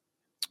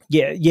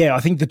 I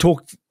think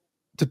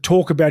the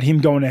talk about him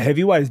going to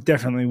heavyweight is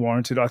definitely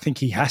warranted. I think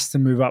he has to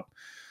move up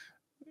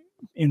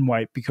in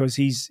weight because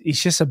he's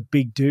just a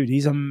big dude.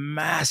 He's a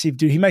massive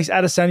dude. He makes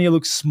Adesanya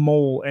look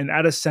small, and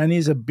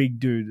Adesanya's a big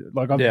dude.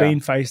 Like I've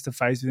been face to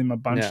face with him a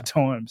bunch of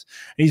times.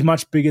 He's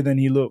much bigger than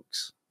he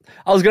looks.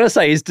 I was going to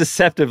say he's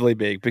deceptively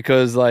big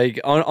because like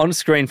on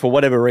screen for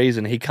whatever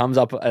reason he comes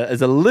up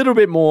as a little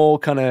bit more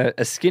kind of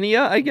a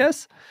skinnier, I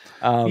guess.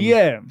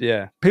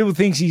 People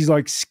think he's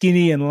like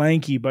skinny and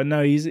lanky, but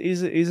no,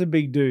 he's a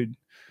big dude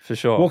for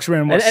sure. Walks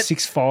around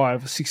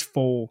 6'5",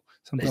 6'4",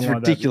 something like that.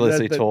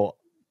 Ridiculously tall.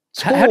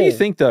 How do you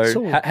think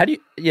though? How do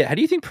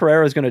you think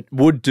Pereira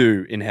would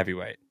do in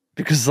heavyweight?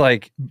 Because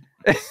like,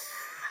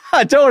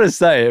 I don't want to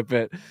say it,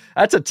 but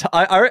that's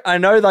I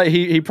know that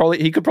he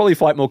could probably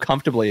fight more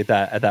comfortably at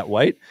that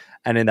weight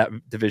and in that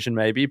division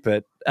maybe,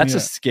 but that's a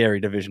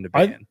scary division to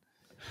be in.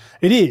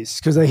 It is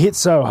because they hit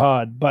so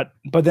hard, but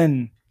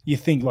then you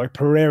think like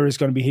Pereira is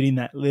going to be hitting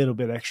that little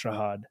bit extra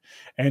hard,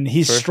 and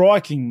his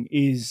striking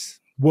is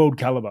world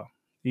caliber.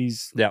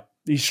 His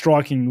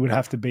striking would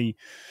have to be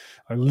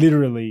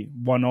literally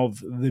one of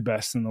the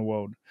best in the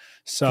world.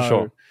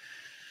 So,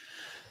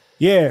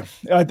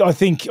 I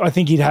think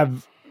he'd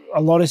have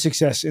a lot of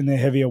success in the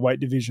heavier weight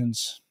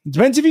divisions. It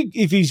depends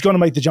if he's going to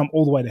make the jump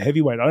all the way to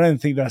heavyweight. I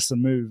don't think that's the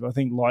move. I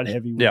think light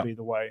heavy would be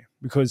the way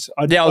because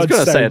I was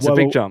going to say it's a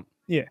big jump.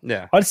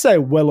 Yeah. I'd say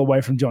well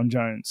away from John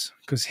Jones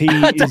because he is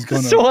going to.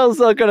 That's what I was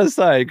going to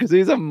say because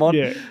he's a mod.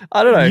 Yeah.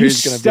 I don't know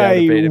who's going to be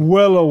able to beat him.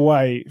 Well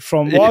away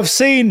from. Well, I've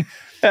seen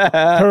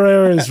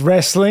Pereira's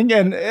wrestling,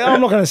 and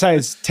I'm not going to say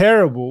it's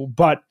terrible,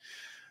 but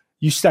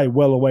you stay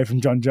well away from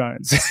John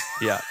Jones.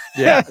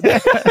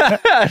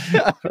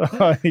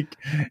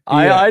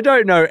 I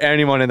don't know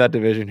anyone in that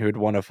division who would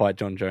want to fight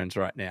John Jones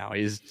right now.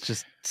 He's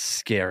just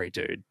scary,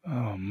 dude.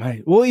 Oh,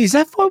 mate. Well, is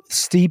that fight with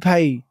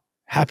Stipe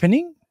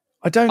happening?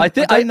 I don't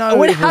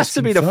know. It has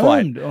to be the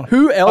fight.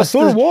 Who else? I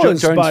thought it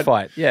was Jones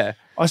fight? Yeah,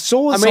 I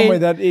saw somewhere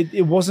that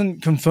it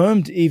wasn't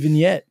confirmed even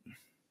yet.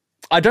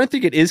 I don't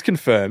think it is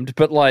confirmed,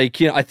 but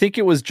like I think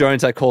it was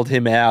Jones that called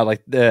him out.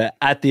 Like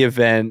at the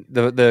event,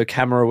 the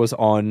camera was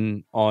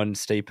on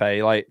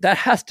Stipe. Like that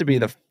has to be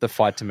the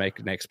fight to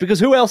make next because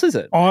who else is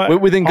it?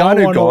 With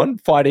Ngannou gone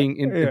fighting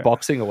in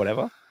boxing or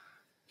whatever.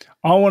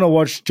 I want to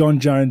watch John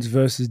Jones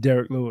versus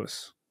Derek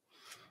Lewis.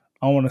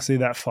 I want to see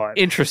that fight.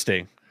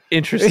 Interesting.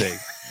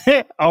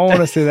 I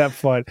want to see that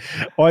fight.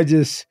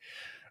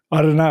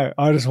 I don't know.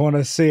 I just want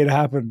to see it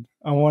happen.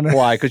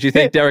 Why? Because you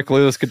think Derek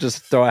Lewis could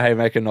just throw a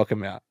haymaker and knock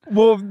him out?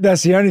 Well,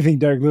 that's the only thing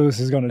Derek Lewis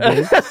is going to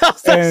do.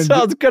 That's what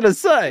I was going to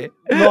say.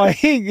 Like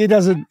he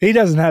doesn't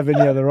have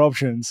any other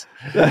options,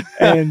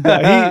 and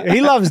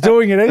he loves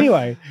doing it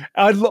anyway.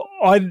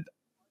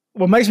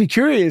 What makes me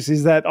curious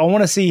is that I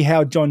want to see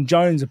how John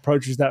Jones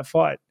approaches that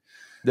fight.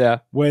 Yeah,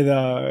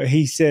 whether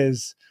he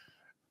says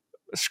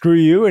screw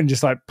you and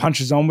just like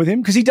punches on with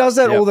him, because he does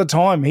that all the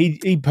time.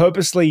 He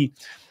purposely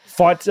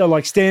fights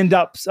like stand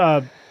up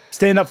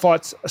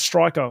fights a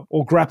striker,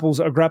 or grapples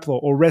a grappler,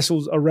 or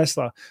wrestles a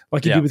wrestler,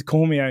 like he did with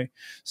Cormier.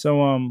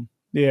 So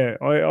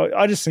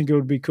I just think it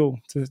would be cool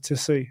to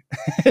see.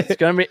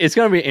 It's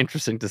gonna be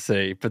interesting to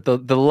see. But the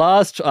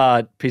last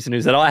piece of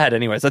news that I had,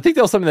 anyways, I think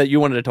there was something that you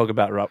wanted to talk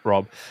about,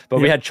 Rob. But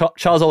we had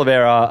Charles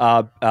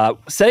Oliveira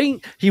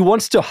saying he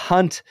wants to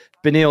hunt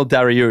Beneil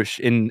Dariush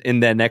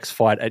in their next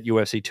fight at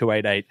UFC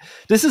 288.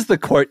 This is the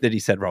quote that he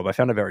said, Rob. I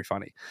found it very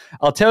funny.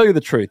 "I'll tell you the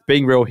truth,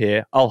 being real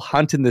here, I'll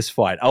hunt in this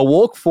fight. I'll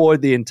walk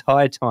forward the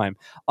entire time.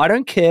 I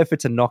don't care if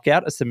it's a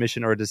knockout, a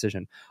submission, or a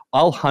decision.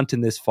 I'll hunt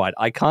in this fight.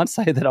 I can't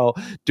say that I'll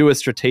do a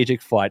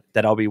strategic fight,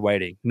 that I'll be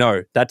waiting.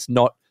 No, that's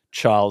not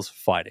Charles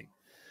fighting."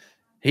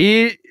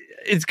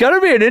 It's going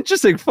to be an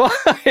interesting fight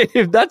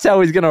if that's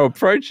how he's going to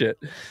approach it.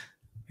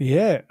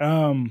 Yeah.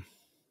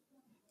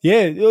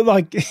 Yeah,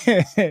 like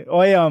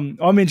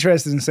I'm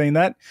interested in seeing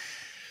that.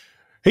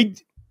 He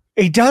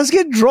does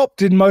get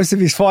dropped in most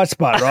of his fights,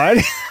 but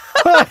right?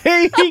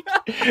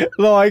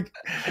 like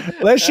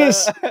let's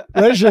just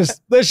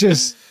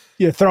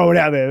throw it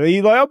out there.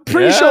 I'm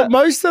pretty sure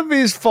most of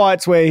his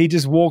fights where he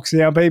just walks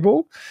down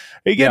people,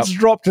 he gets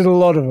dropped in a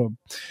lot of them.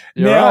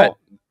 You're right.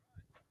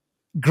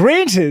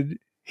 Granted,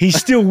 he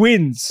still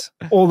wins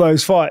all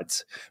those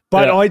fights,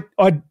 but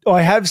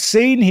I have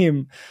seen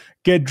him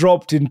get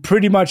dropped in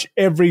pretty much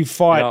every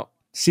fight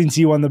since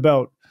he won the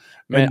belt.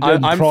 Man,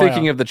 I'm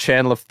thinking of the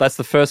Chandler. That's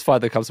the first fight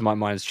that comes to my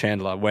mind is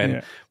Chandler.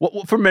 When,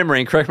 from memory,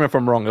 and correct me if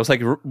I'm wrong, it was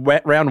like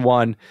round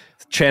one,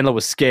 Chandler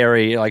was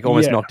scary, like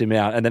almost knocked him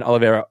out, and then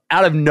Oliveira,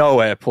 out of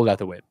nowhere, pulled out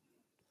the win.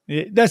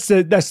 Yeah, that's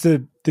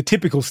the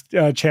typical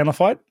Chandler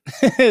fight,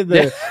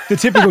 the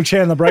typical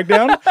Chandler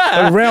breakdown.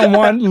 Round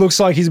one looks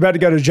like he's about to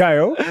go to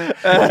jail,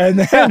 and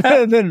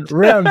then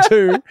round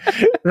two,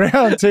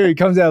 he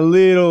comes out a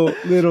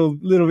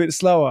little bit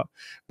slower.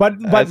 But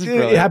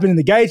it happened in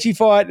the Gaethje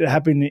fight. It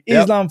happened in the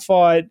Islam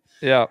fight.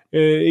 Yeah,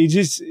 he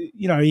just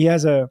he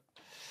has a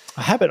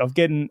habit of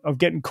getting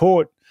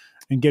caught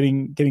and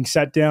getting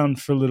sat down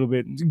for a little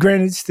bit.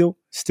 Granted, still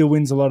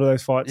wins a lot of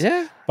those fights.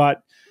 Yeah,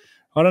 but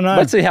I don't know.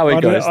 Let's see how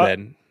it goes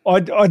then. I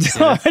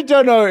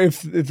don't know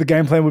if the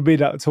game plan would be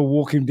to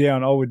walk him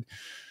down. I would,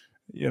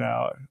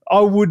 I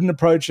wouldn't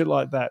approach it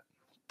like that.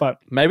 But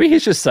maybe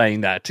he's just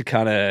saying that to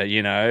kind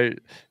of,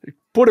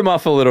 put him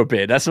off a little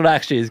bit. That's not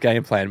actually his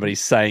game plan, but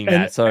he's saying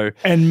that. So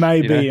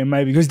maybe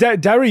because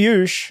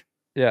Dariush,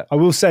 I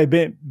will say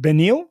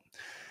Beneil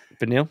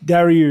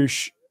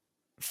Dariush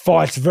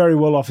fights very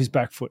well off his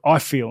back foot. I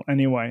feel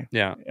anyway.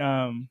 Yeah.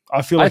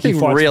 I feel like he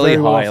fights really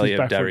very well highly off his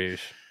of back Dariush.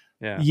 foot.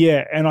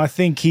 Yeah, and I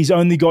think he's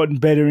only gotten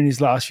better in his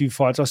last few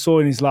fights. I saw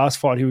in his last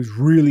fight he was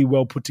really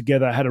well put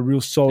together, had a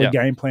real solid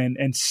game plan,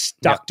 and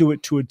stuck to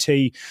it to a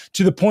T,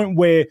 to the point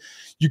where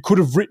you could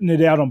have written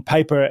it out on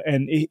paper,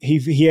 and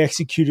he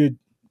executed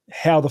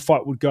how the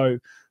fight would go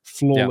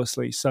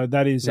flawlessly. So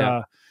that is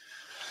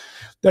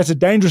that's a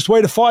dangerous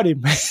way to fight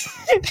him.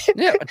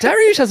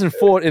 Dariush hasn't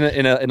fought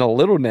in a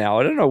little now.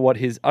 I don't know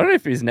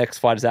if his next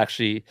fight is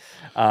actually.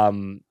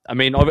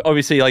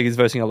 Obviously, like he's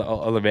versing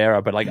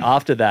Oliveira, but like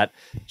after that,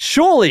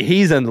 surely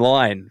he's in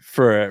line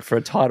for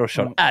a title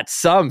shot at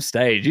some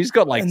stage. He's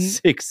got like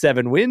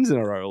 6-7 wins in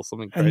a row or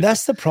something crazy. And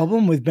that's the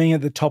problem with being at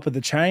the top of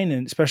the chain,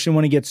 and especially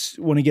when he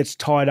gets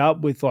tied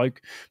up with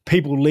like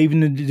people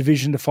leaving the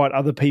division to fight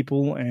other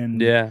people, and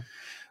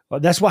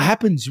like, that's what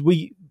happens.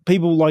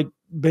 People like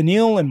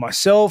Beneil and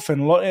myself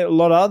and a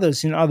lot of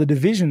others in other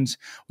divisions,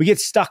 we get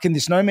stuck in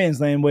this no man's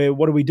land where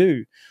what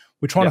do?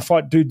 We're trying to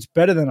fight dudes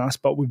better than us,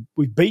 but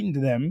we've beaten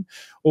them.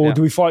 Or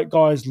do we fight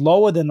guys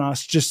lower than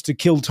us just to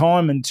kill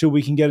time until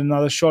we can get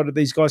another shot at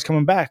these guys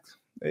coming back?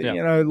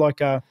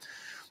 Yeah.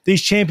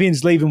 These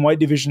champions leave in weight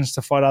divisions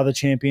to fight other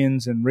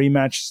champions and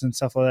rematches and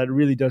stuff like that. It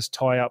really does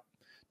tie up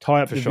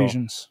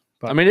divisions. Sure.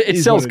 But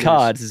it sells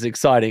cards. It's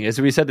exciting.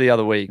 As we said the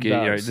other week,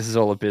 this is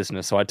all a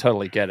business, so I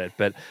totally get it.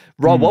 But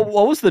Rob,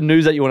 what was the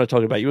news that you want to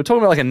talk about? You were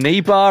talking about like a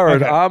knee bar or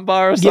an arm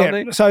bar or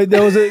something? Yeah, so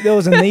there was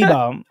a knee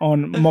bar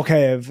on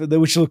Mokaev,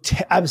 which looked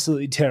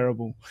absolutely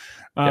terrible.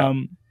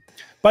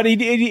 But he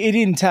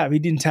didn't tap. He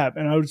didn't tap.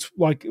 And I was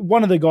like,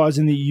 one of the guys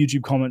in the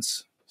YouTube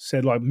comments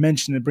said, like,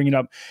 mention it, bring it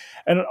up.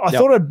 And I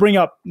thought I'd bring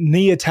up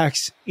knee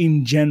attacks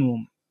in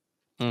general.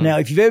 Now,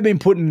 if you've ever been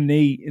put in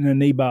a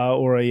knee bar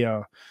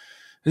or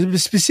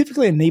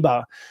specifically a knee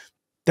bar,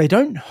 they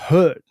don't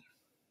hurt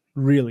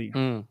really.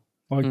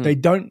 They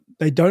don't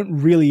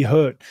really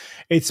hurt.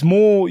 It's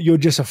more you're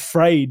just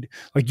afraid.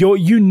 Like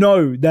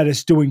that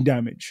it's doing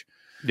damage.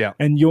 Yeah.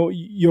 And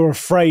you're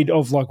afraid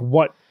of like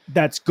what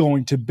that's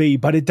going to be,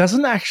 but it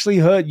doesn't actually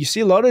hurt. You see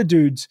a lot of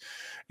dudes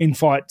in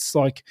fights.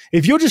 Like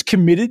if you're just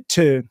committed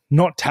to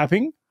not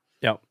tapping,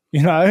 Yep.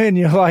 you know, and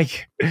you're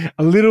like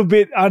a little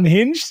bit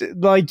unhinged,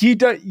 like you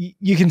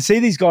can see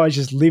these guys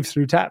just live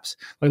through taps,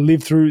 like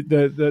live through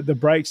the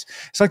breaks.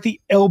 It's like the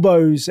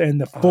elbows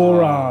and the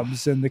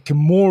forearms and the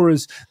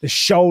kimuras, the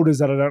shoulders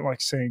that I don't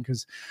like seeing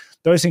because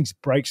those things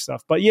break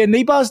stuff. But yeah,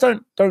 knee bars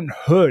don't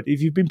hurt.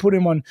 If you've been put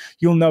in one,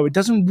 you'll know it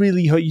doesn't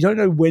really hurt. You don't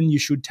know when you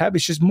should tap.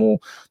 It's just more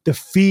the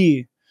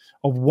fear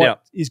of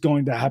what is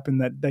going to happen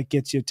that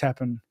gets you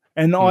tapping.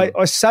 And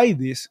I say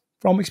this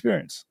from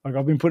experience. Like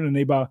I've been put in a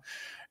knee bar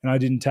and I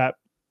didn't tap.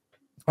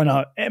 And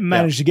I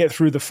managed to get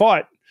through the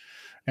fight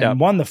and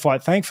won the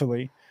fight,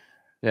 thankfully.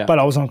 Yeah. But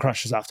I was on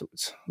crutches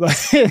afterwards.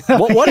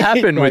 What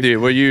happened with you?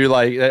 Were you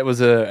like, that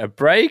was a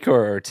break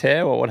or a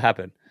tear or what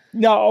happened?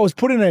 No, I was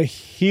put in a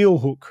heel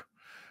hook.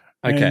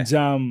 Okay.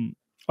 And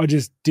I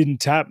just didn't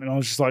tap and I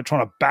was just like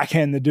trying to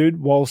backhand the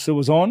dude whilst it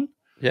was on.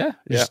 Yeah.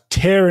 Just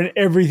tearing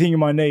everything in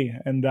my knee.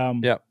 And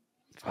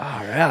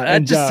Far out.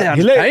 That just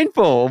sounds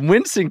painful. I'm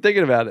wincing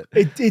thinking about it.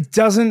 It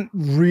doesn't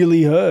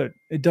really hurt.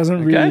 It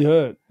doesn't really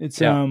hurt. It's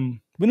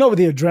but not with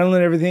the adrenaline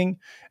and everything.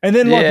 And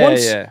then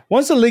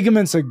once the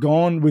ligaments are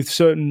gone with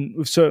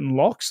certain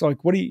locks, like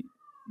you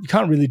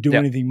can't really do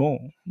anything more.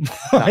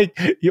 Like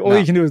all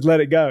you can do is let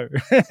it go.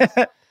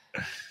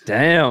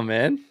 Damn,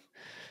 man.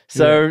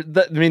 So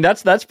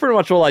that's pretty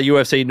much all our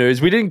UFC news.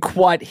 We didn't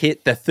quite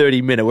hit the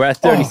 30-minute. We're at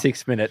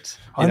 36 minutes.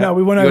 I know.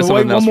 We went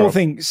over one more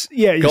thing.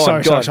 Yeah,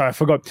 sorry, I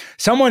forgot.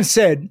 Someone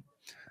said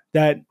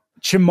that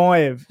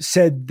Chimaev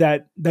said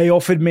that they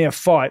offered me a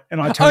fight and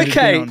I turned it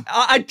down.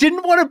 I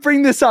didn't want to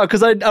bring this up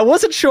because I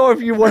wasn't sure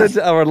if you wanted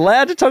to, or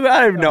allowed to talk about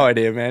it. I have no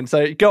idea, man.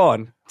 So go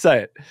on. Say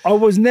it. I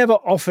was never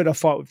offered a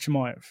fight with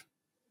Chimaev.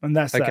 And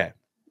that's that. Okay.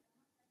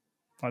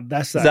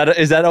 That's that.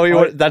 Is that all you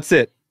want? That's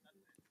it.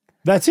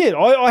 That's it.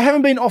 I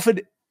haven't been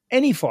offered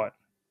any fight.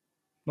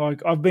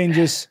 Like I've been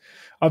just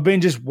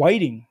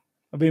waiting.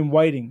 I've been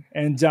waiting.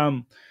 And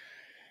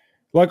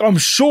like I'm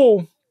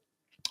sure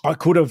I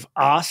could have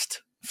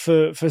asked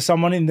for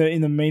someone in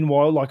the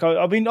meanwhile. Like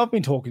I've been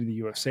talking to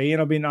the UFC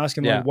and I've been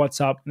asking like what's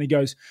up, and he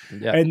goes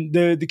and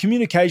the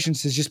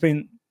communications has just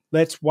been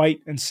let's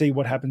wait and see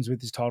what happens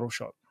with his title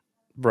shot.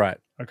 Right.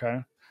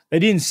 Okay. They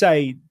didn't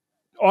say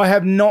I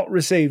have not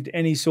received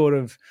any sort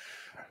of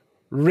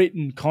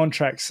written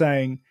contract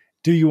saying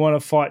do you want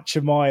to fight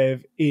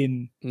Chimaev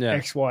in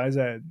X, Y,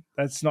 Z?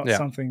 That's not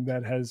something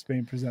that has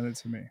been presented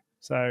to me.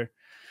 So,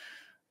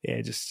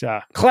 just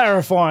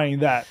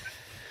clarifying that.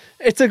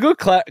 It's a good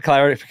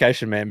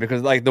clarification, man,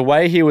 because like the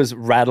way he was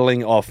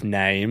rattling off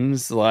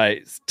names,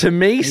 like to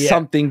me,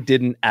 something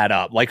didn't add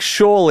up. Like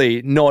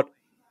surely not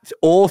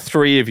all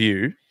three of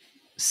you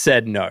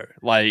said no.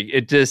 Like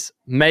it just,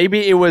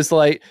 maybe it was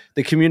like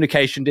the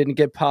communication didn't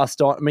get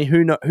passed on. I mean,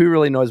 who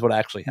really knows what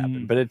actually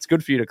happened? But it's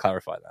good for you to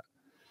clarify that.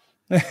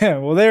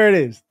 Well, there it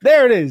is.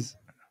 There it is.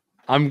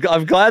 I'm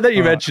glad that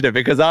you mentioned it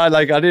because I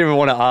didn't even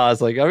want to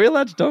ask. Like, are we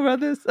allowed to talk about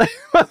this?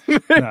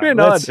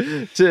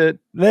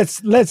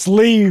 Let's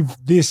leave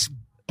this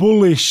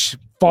bullish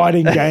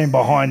fighting game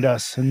behind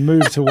us and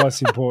move to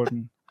what's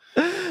important.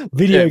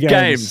 Video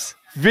games.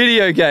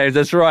 Video games,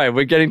 that's right.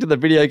 We're getting to the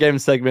video game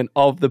segment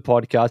of the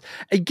podcast.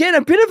 Again,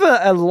 a bit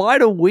of a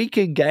lighter week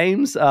in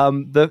games.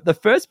 The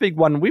first big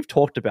one, we've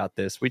talked about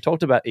this. We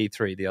talked about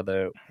E3 the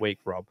other week,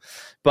 Rob.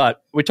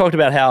 But we talked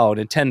about how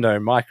Nintendo,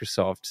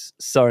 Microsoft,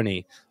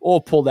 Sony all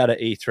pulled out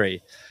at E3.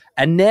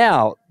 And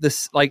now,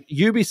 this like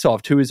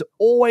Ubisoft, who is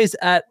always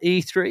at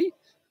E3,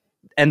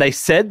 and they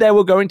said they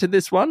were going to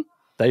this one,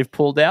 they've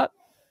pulled out.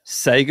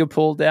 Sega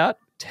pulled out.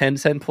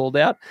 Tencent pulled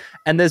out,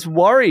 and there's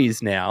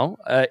worries now,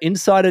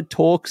 insider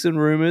talks and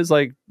rumors,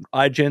 like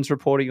IGN's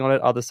reporting on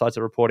it, other sites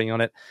are reporting on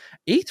it.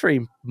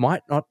 E3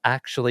 might not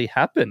actually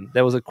happen.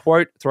 There was a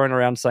quote thrown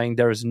around saying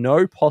there is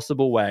no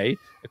possible way,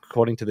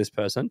 according to this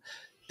person,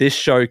 this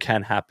show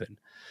can happen.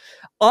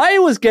 I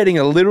was getting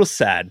a little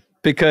sad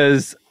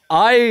because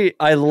I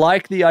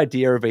like the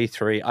idea of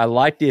E3. I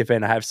like the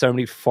event. I have so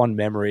many fond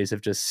memories of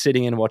just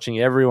sitting and watching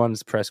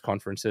everyone's press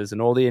conferences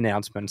and all the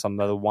announcements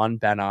under the one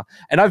banner.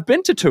 And I've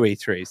been to 2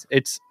 E3s.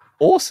 It's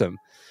awesome.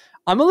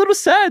 I'm a little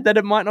sad that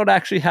it might not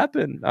actually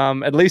happen,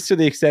 at least to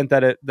the extent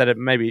that it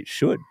maybe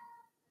should.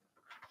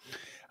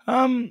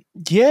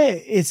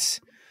 It's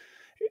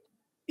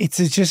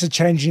just a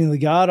changing of the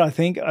guard. I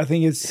think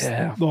it's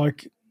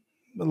like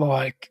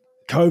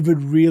COVID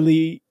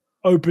really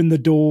opened the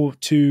door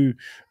to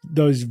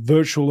those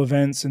virtual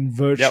events and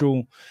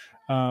virtual,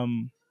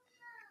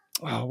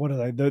 what are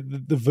they?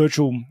 The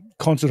virtual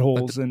concert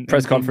halls and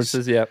press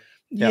conferences. Yeah.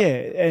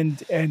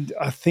 And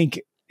I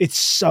think it's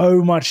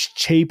so much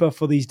cheaper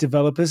for these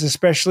developers,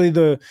 especially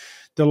the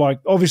like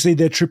obviously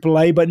they're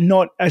AAA, but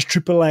not as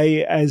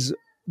AAA as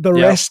the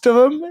rest of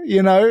them.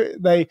 You know,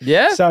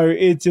 So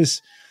it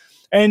just,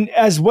 and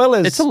as well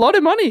as it's a lot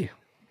of money.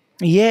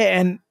 Yeah,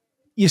 and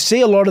you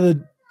see a lot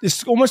of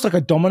it's almost like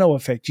a domino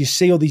effect. You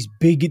see all these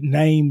big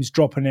names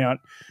dropping out.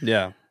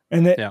 Yeah.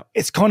 And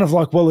it's kind of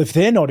like, well, if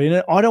they're not in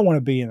it, I don't want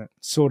to be in it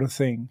sort of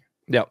thing.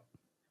 Yep.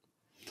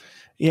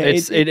 Yeah,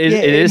 it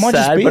is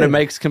sad, but it it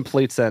makes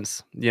complete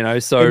sense.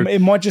 So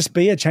it might just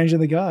be a change in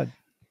the guard.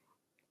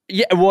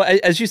 Yeah, well,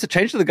 as you said,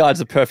 Change to the Guard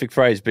is a perfect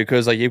phrase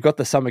because you've got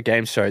the Summer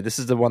Games show. This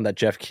is the one that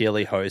Jeff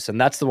Keighley hosts,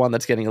 and that's the one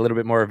that's getting a little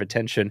bit more of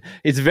attention.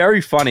 It's very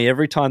funny.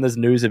 Every time there's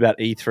news about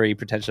E3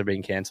 potentially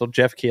being cancelled,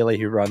 Jeff Keighley,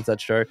 who runs that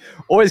show,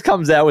 always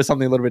comes out with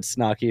something a little bit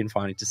snarky and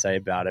funny to say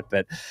about it.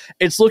 But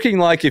it's looking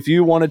like if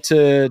you wanted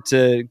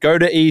to go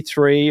to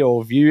E3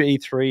 or view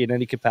E3 in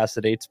any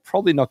capacity, it's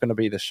probably not going to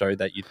be the show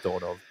that you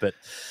thought of. But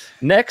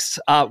next,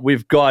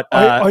 we've got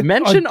I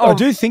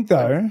do think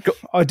though,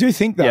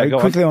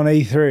 quickly on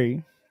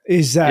E3,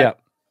 is that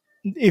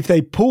if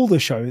they pull the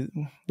show,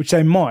 which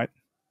they might,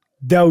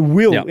 they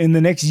will in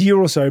the next year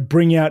or so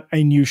bring out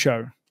a new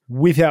show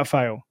without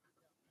fail.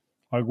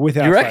 You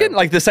reckon?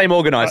 Like the same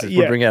organisers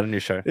would bring out a new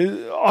show?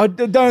 I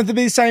don't have to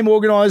be the same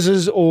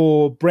organisers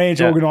or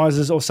branch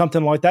organisers or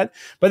something like that.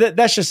 But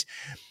that's just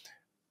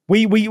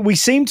we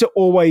seem to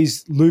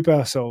always loop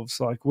ourselves.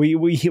 Like we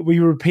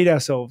repeat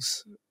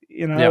ourselves.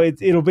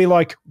 It'll be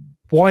like,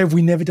 why have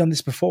we never done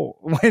this before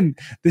when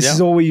this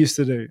is all we used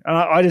to do?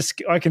 And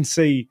I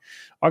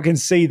can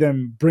see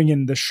them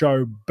bringing the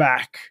show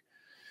back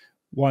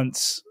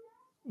once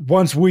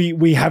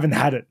we haven't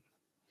had it.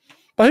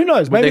 But who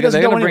knows? Maybe they're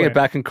going to bring it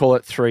back and call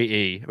it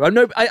 3E.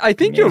 No, I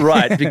think you're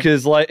right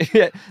because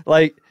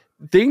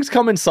things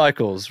come in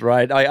cycles,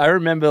 right? I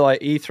remember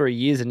E3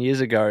 years and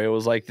years ago, it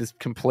was like this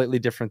completely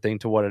different thing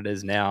to what it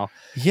is now.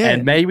 Yeah.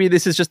 And maybe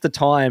this is just the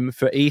time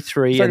for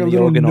E3 and the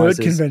organizers.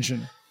 Nerd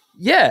convention.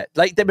 Yeah,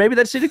 maybe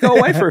they just need to go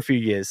away for a few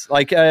years.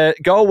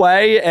 Go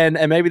away and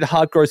maybe the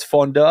heart grows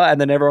fonder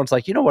and then everyone's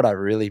like, you know what I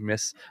really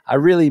miss? I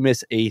really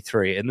miss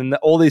E3. And then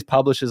all these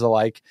publishers are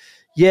like,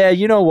 yeah,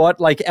 you know what?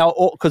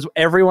 Because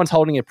everyone's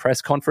holding a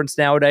press conference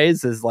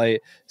nowadays. There's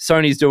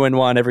Sony's doing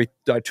one every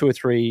 2 or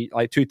 3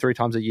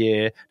 times a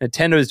year.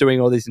 Nintendo's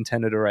doing all these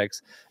Nintendo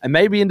Directs. And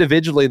maybe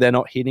individually they're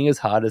not hitting as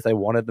hard as they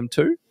wanted them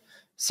to.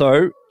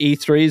 So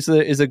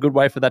E3 is a good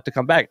way for that to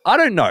come back. I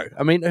don't know.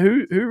 I mean,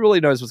 who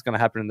really knows what's going to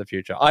happen in the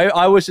future?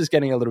 I was just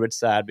getting a little bit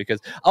sad because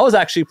I was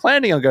actually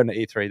planning on going to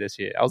E3 this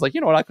year. I was like,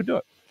 you know what, I could do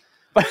it.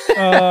 But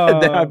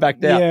then I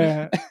backed out.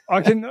 Yeah, I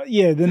can.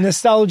 Yeah, the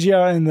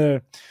nostalgia and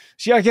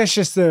I guess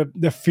just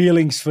the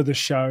feelings for the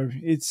show.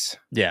 It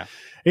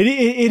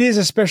is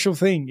a special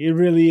thing. It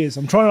really is.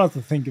 I'm trying not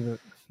to think of it,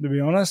 to be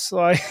honest.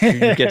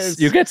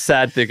 You get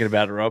sad thinking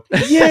about it, Rob.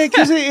 Yeah,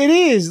 because it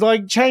is.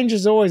 Change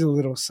is always a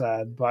little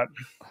sad, but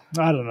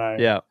I don't know.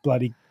 Yeah.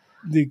 Bloody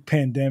the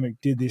pandemic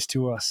did this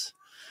to us.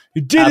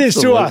 It did this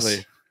to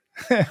us.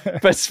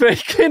 But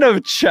speaking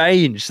of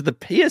change, the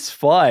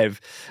PS5,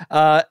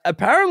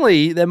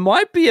 apparently there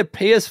might be a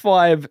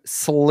PS5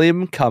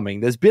 Slim coming.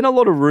 There's been a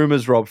lot of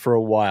rumors, Rob, for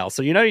a while.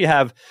 So you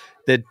have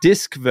the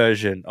disc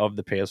version of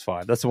the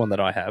PS5. That's the one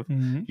that I have.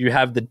 Mm-hmm. You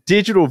have the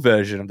digital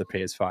version of the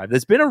PS5.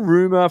 There's been a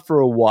rumor for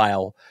a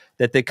while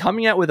that they're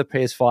coming out with a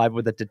PS5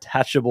 with a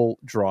detachable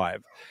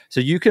drive. So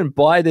you can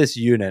buy this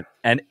unit,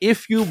 and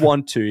if you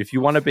want to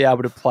be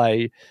able to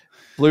play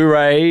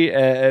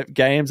Blu-ray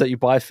games that you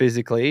buy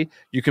physically,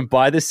 you can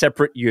buy this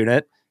separate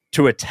unit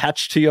to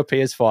attach to your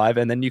PS5,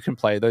 and then you can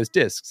play those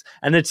discs.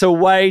 And it's a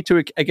way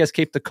to, I guess,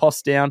 keep the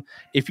cost down.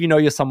 If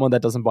you're someone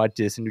that doesn't buy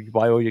discs and you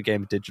buy all your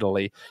games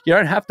digitally, you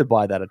don't have to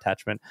buy that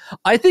attachment.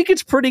 I think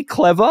it's pretty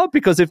clever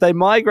because if they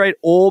migrate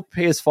all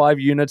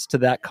PS5 units to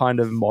that kind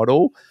of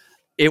model,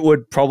 it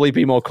would probably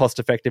be more cost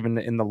effective in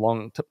the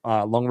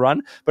long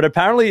run. But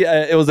apparently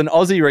it was an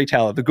Aussie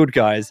retailer, The Good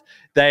Guys.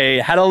 They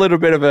had a little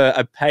bit of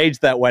a page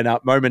that went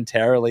up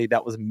momentarily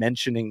that was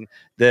mentioning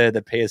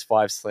the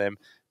PS5 Slim.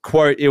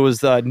 Quote, it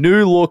was a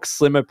new look,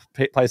 slimmer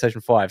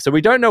PlayStation 5. So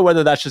we don't know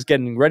whether that's just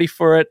getting ready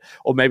for it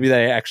or maybe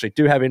they actually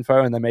do have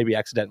info and they maybe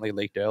accidentally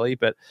leaked early.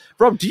 But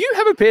Rob, do you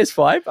have a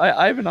PS5?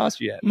 I haven't asked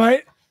you yet.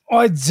 Mate,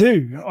 I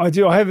do. I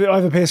have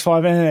a PS5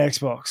 and an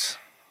Xbox.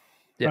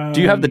 Yeah.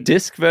 Do you have the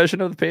disc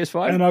version of the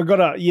PS5? And I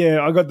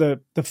got the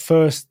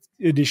first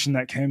edition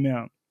that came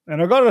out. And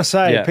I got to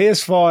say,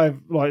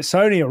 PS5,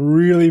 Sony are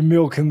really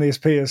milking this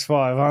PS5,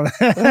 aren't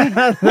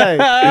they?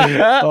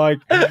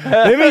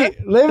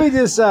 let me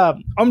just.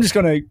 I'm just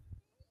going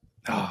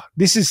to.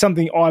 This is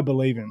something I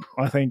believe in.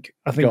 I think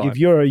if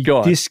you're a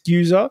disc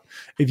user,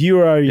 if you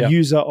are a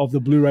user of the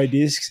Blu-ray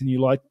discs and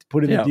you like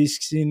putting the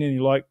discs in and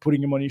you like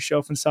putting them on your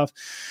shelf and stuff,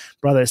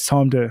 brother, it's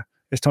time to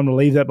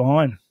leave that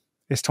behind.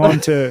 It's time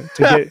to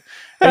get.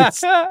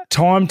 It's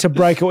time to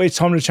break. It's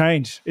time to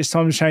change. It's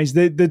time to change.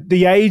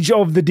 The age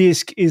of the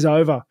disc is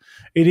over.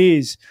 It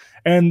is,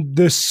 and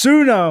the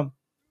sooner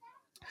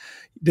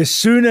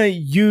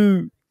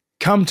you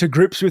come to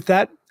grips with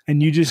that,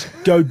 and you just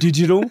go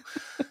digital,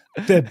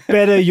 the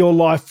better your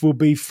life will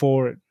be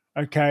for it.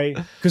 Okay,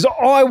 because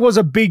I was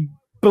a big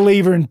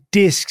believer in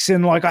discs,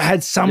 and I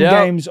had some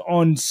games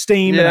on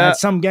Steam, and I had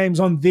some games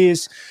on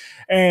this.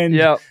 And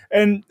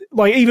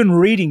even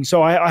reading.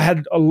 So I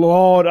have a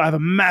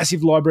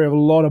massive library of a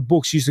lot of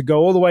books. Used to go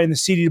all the way in the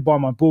city to buy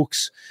my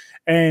books.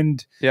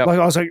 And I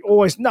was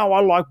always, no,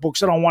 I like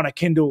books. I don't want a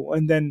Kindle.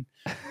 And then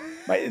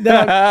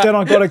Then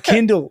I got a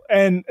Kindle,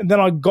 and then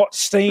I got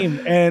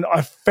Steam, and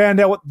I found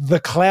out what the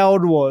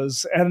cloud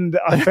was, and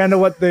I found out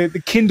what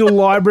the Kindle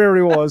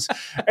library was.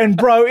 And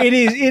bro,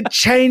 it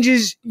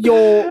changes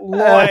your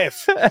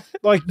life.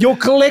 Like, your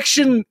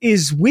collection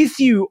is with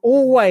you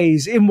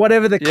always in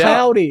whatever the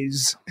cloud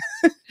is.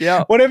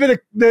 Yeah. Whatever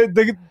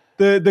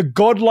the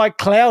godlike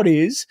cloud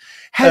is,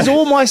 has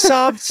all my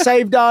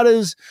save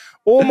datas,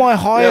 all my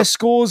higher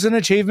scores and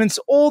achievements,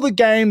 all the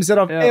games that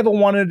I've ever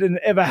wanted and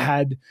ever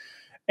had.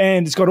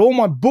 And it's got all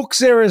my books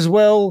there as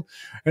well,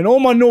 and all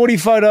my naughty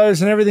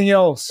photos and everything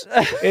else.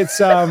 It's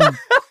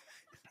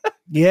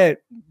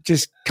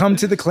just come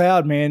to the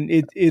cloud, man.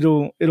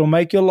 It'll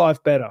make your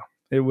life better.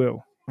 It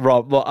will.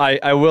 Rob, well,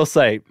 I will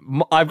say,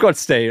 I've got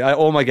Steam.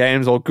 All my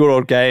games, all good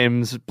old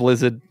games,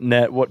 Blizzard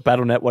Net,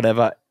 Battle.net,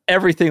 whatever.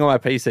 Everything on my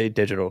PC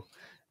digital.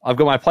 I've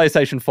got my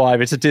PlayStation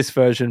 5. It's a disc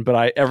version,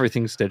 but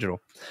everything's digital.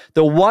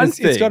 The one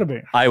thing it's gotta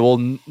be. I will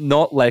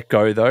not let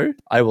go, though,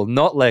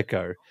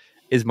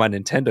 is my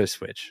Nintendo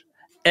Switch.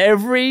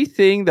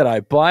 Everything that I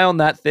buy on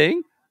that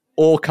thing,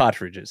 all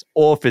cartridges,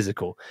 all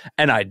physical.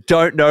 And I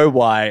don't know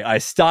why. I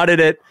started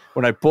it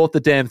when I bought the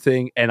damn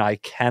thing, and I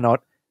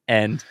cannot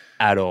end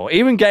at all.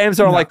 Even games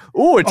are like,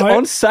 oh, it's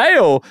on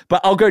sale,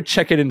 but I'll go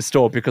check it in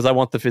store because I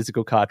want the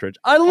physical cartridge.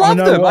 I love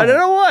them. Why. I don't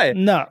know why.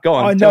 No. Go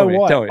on, I know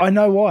why. I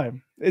know why.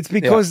 It's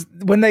because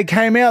when they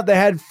came out, they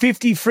had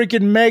 50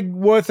 freaking meg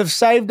worth of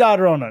save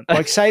data on it,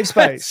 like save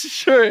space.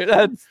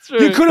 That's true.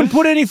 You couldn't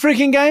put any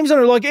freaking games on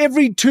it. Like,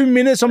 every 2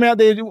 minutes, I'm out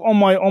there on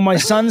my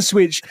son's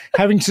Switch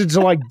having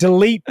to like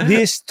delete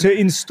this to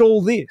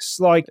install this.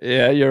 Like,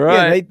 yeah, you're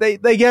right. Yeah,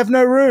 they have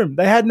no room.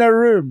 They had no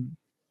room.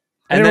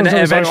 And then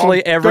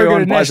eventually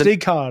everyone buys an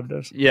SD card.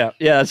 Yeah,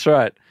 that's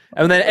right.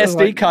 And then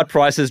SD card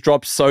prices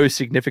drop so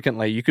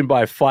significantly. You can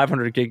buy a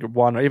 500 gig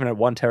one, or even a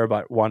 1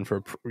 terabyte one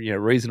for a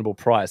reasonable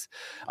price.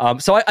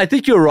 So I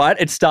think you're right.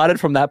 It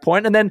started from that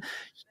point, and then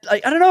I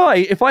don't know.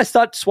 If I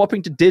start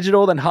swapping to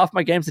digital, then half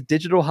my games are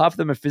digital, half of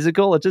them are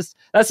physical.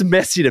 That's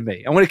messy to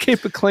me. I'm going to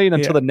keep it clean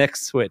until the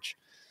next Switch.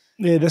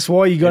 Yeah, that's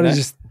why you got to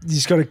just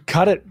got to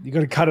cut it. You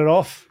got to cut it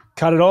off.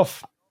 Cut it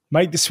off.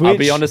 Make the Switch. I'll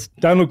be honest.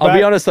 Don't look back. I'll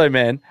be honest though,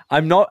 man.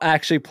 I'm not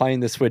actually playing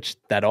the Switch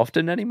that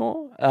often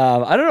anymore.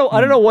 I don't know. I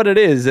don't know what it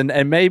is,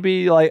 and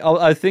maybe like I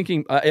was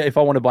thinking if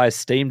I want to buy a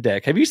Steam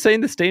Deck. Have you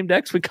seen the Steam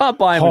Decks? We can't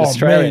buy them in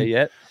Australia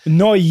yet.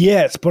 Not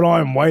yet, but I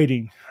am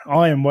waiting.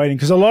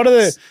 Because a lot of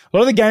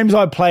the games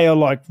I play are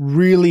like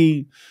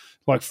really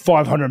like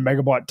 500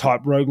 megabyte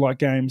type roguelike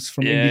games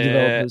from indie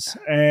developers,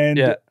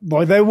 and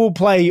like they will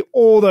play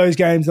all those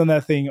games on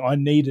that thing. I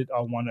need it.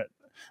 I want it.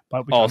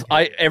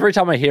 Every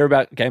time I hear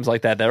about games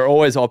like that, they're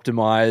always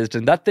optimized,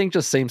 and that thing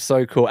just seems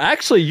so cool.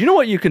 Actually, you know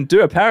what you can do?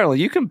 Apparently,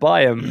 you can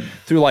buy them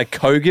through like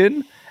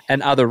Kogan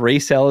and other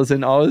resellers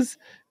in Oz,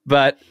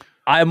 but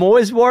I'm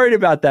always worried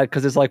about that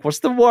because it's like, what's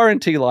the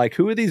warranty like?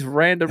 Who are these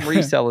random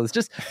resellers?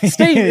 Just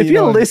Steve, if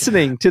you're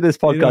listening to this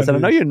podcast, and I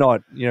know you're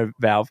not,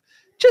 Valve,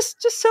 just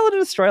sell it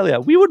in Australia.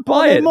 We would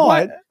buy it.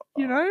 Might.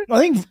 I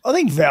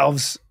think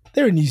Valve's,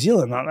 they're in New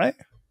Zealand, aren't they?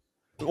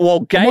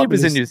 Well, Gabe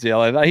is in New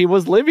Zealand. He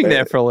was living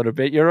there for a little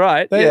bit. You're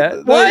right.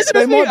 They might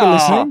be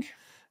listening.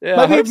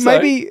 Yeah,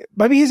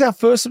 maybe he's our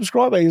first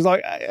subscriber. He's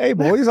like, hey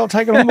boys, I'll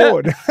take it on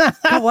board.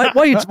 Why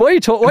are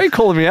you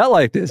calling me out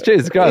like this?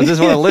 Jeez, guys, I just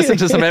want to listen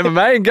to some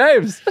MMA and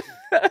games.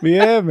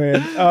 Yeah,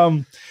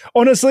 man.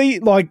 Honestly,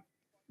 like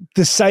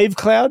the save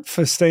cloud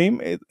for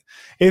Steam,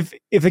 if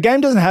a game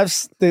doesn't have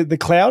the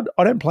cloud,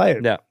 I don't play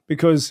it. Yeah,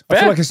 because I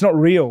feel like it's not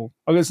real.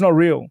 It's not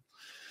real.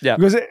 Yeah,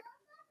 because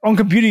on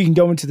computer, you can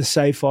go into the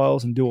save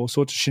files and do all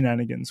sorts of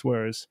shenanigans,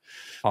 whereas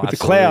with the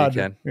cloud,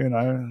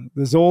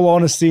 there's all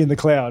honesty in the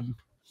cloud.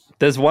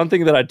 There's one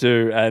thing that I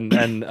do,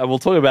 and we'll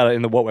talk about it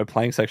in the what we're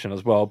playing section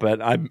as well, but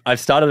I've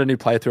started a new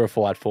playthrough of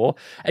Fallout 4,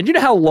 and you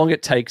know how long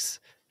it takes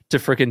to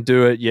freaking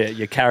do it,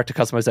 your character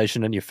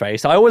customization and your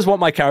face? I always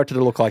want my character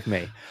to look like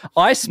me.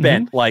 I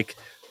spent like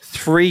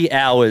 3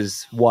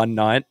 hours one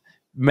night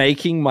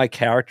making my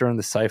character in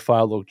the save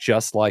file look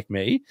just like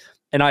me.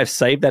 And I've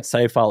saved that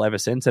save file ever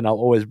since, and I'll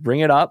always bring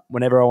it up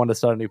whenever I want to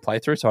start a new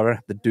playthrough, so I don't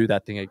have to do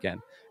that thing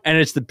again. And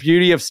it's the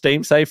beauty of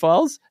Steam save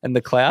files and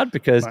the cloud,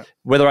 because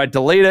whether I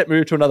delete it,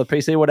 move to another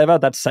PC, whatever,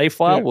 that save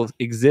file will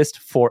exist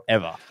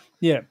forever.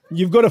 Yeah,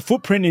 you've got a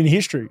footprint in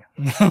history.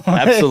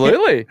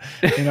 Absolutely.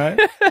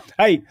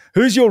 Hey,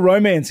 who's your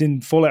romance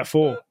in Fallout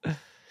 4?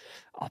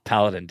 Oh,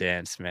 Paladin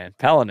Dance, man.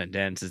 Paladin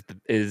Dance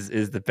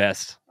is the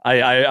best.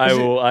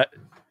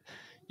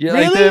 Really?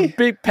 Like the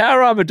big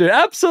power armor dude.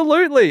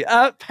 Absolutely.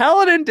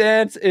 Paladin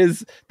Dance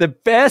is the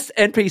best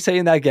NPC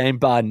in that game,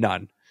 bar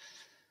none.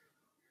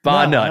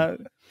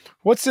 None.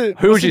 What's the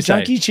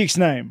junkie chick's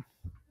name?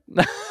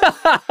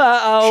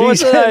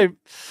 What's her name?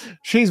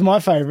 She's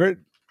my favorite.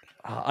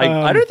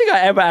 I don't think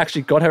I ever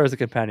actually got her as a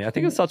companion. I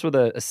think it starts with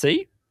a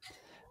C.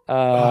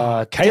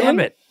 Caitlin? Damn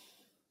it.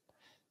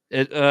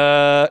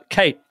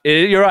 Kate.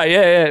 You're right.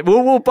 Yeah.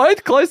 We're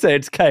both close there.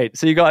 It's Kate.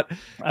 So you got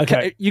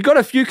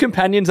a few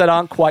companions that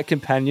aren't quite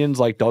companions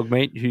like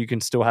Dogmeat, who you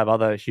can still have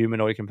other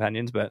humanoid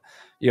companions. But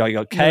you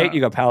got Kate,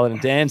 you got Paladin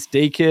Dance,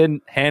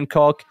 Deacon,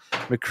 Hancock,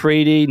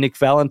 McCready, Nick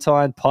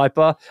Valentine,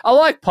 Piper. I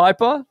like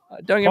Piper.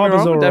 Don't get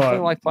Piper's me wrong. I definitely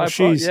right. like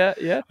Piper. Well,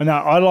 yeah. No,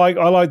 I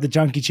like the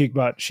junkie chick,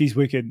 but she's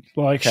wicked.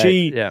 Like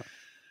Kate,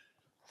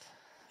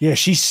 Yeah,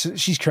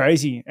 she's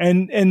crazy,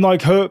 and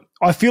like her,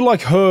 I feel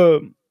like her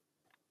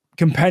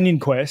companion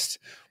quest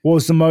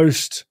was the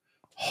most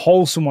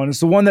wholesome one.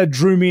 It's the one that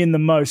drew me in the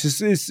most.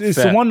 It's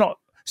the one.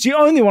 It's the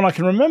only one I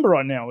can remember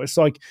right now. It's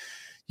like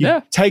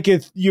you take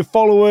it, you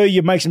follow her,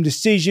 you make some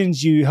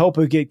decisions, you help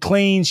her get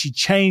clean. She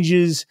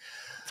changes.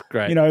 It's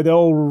great. You know, the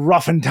old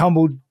rough and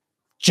tumble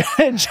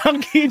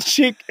junkie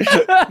chick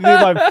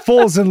like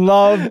falls in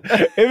love.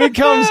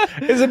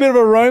 It's a bit of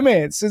a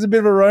romance. There's a bit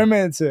of a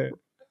romance there.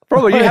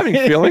 Bro, you're having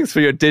feelings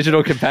for your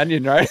digital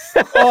companion, right?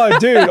 Oh,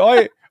 dude,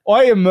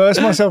 I immerse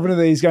myself into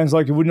these games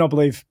like you would not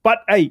believe. But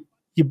hey,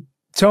 you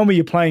tell me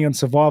you're playing on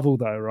survival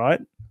though,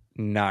 right?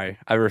 No,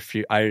 I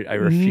refuse. I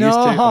refuse no, to.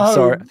 I'm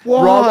sorry,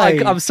 why?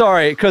 Rob. I'm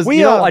sorry because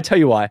I tell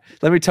you why.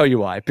 Let me tell you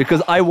why.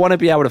 Because I want to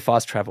be able to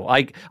fast travel.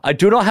 I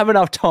do not have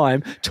enough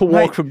time to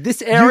walk from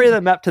this area of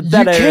the map to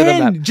that area of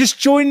the map. Just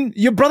join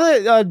your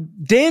brother.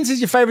 Dan's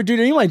is your favorite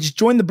dude anyway. Just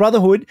join the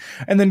Brotherhood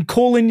and then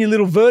call in your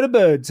little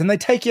vertibirds, and they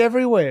take you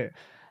everywhere.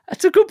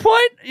 That's a good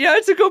point. Yeah,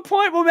 it's a good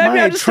point. Well, maybe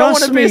I just don't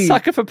want to be a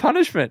sucker for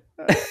punishment.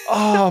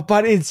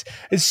 But it's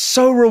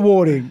so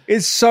rewarding.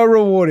 It's so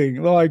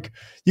rewarding. Like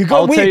you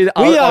got.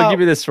 I'll give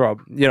you this,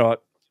 Rob. You know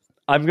what?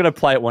 I'm gonna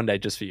play it one day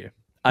just for you.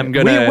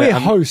 We're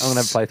hosts. I'm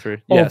gonna play through.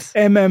 Yes.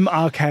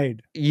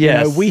 MMArcade.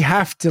 Yes. You know, we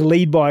have to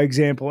lead by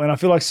example, and I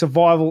feel like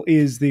survival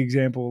is the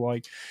example.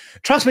 Like,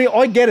 trust me,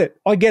 I get it.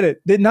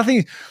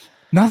 Nothing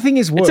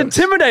is worse. It's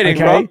intimidating,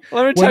 Rob.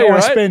 Let me tell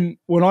you,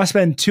 when I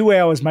spend 2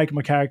 hours making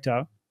my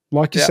character,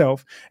 like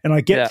yourself, and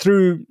I get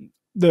through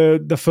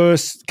the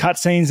first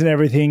cutscenes and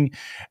everything,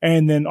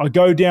 and then I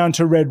go down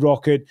to Red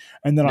Rocket,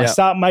 and then I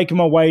start making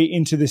my way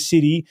into the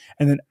city,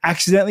 and then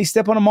accidentally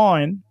step on a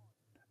mine,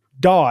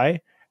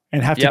 die,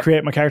 and have to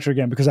create my character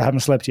again because I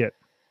haven't slept yet.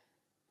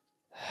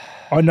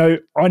 I know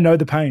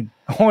the pain.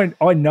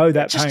 I know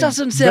that pain. It just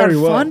doesn't sound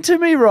fun to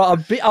me,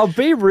 Rob. I'll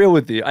be real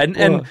with you.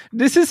 And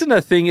this isn't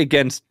a thing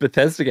against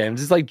Bethesda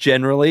games. It's like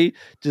generally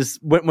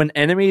just when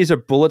enemies are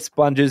bullet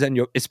sponges and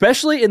you're,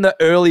 especially in the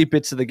early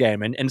bits of the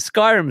game, and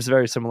Skyrim is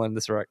very similar in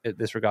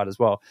this regard as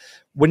well.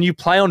 When you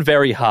play on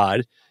very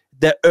hard,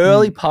 the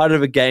early part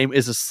of a game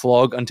is a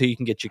slog until you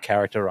can get your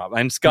character up.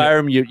 And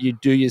Skyrim, you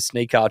do your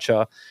sneak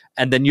archer,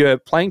 and then you're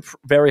playing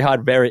very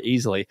hard very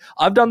easily.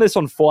 I've done this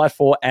on Fallout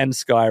 4 and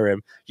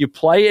Skyrim. You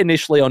play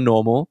initially on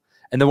normal,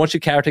 and then once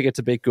your character gets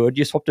a bit good,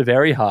 you swap to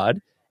very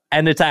hard,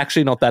 and it's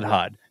actually not that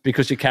hard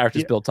because your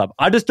character's built up.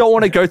 I just don't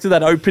want to go through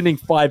that opening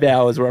 5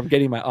 hours where I'm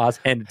getting my ass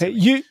handed to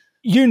me.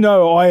 You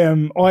know I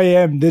am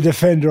the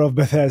defender of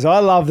Bethesda. I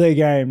love their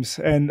games,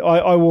 and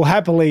I will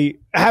happily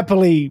I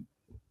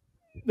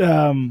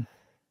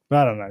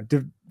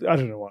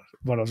don't know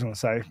what I was going to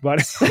say,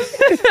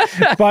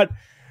 but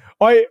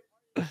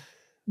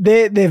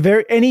they're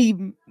very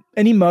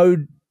any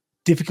mode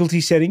difficulty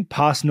setting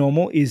past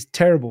normal is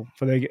terrible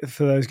for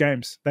those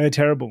games. They are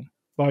terrible.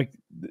 Like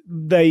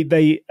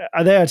they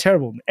are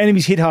terrible.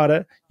 Enemies hit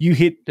harder, you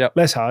hit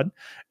less hard,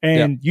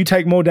 and you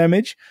take more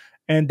damage,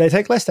 and they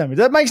take less damage.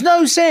 That makes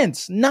no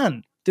sense.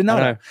 None.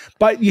 None.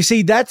 But you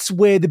see, that's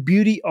where the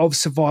beauty of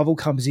survival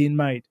comes in,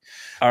 mate.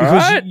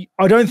 I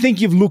don't think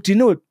you've looked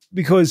into it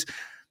because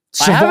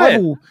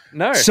survival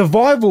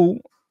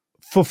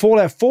for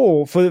Fallout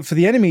 4 for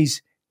the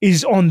enemies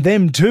is on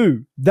them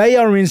too. They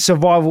are in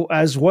survival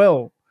as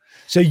well.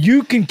 So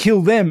you can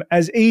kill them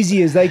as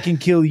easy as they can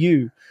kill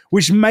you,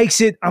 which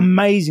makes it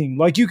amazing.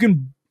 Like you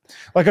can,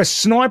 like a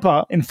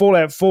sniper in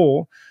Fallout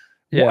 4,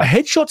 a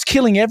headshot's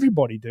killing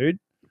everybody, dude.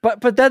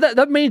 But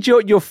that means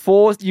you're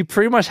forced. You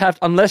pretty much have,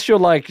 unless you're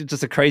like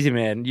just a crazy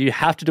man, you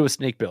have to do a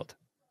sneak build.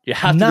 You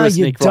have to do a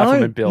sneak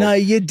rifleman build. No,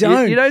 you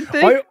don't. You don't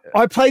think?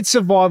 I played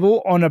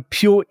survival on a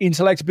pure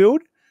intellect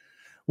build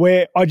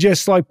where I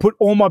just like put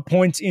all my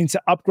points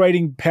into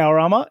upgrading power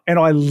armor, and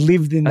I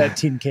lived in that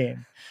tin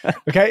can.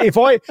 Okay, if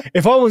I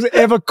was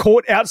ever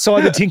caught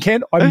outside the tin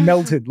can, I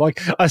melted. Like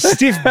a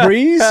stiff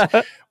breeze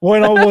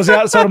when I was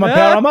outside of my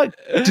power armor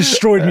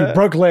destroyed me,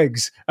 broke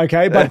legs.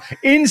 Okay, but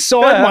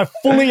inside my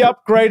fully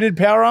upgraded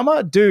power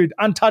armor, dude,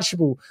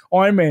 untouchable,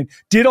 Iron Man.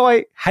 Did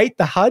I hate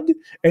the HUD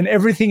and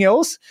everything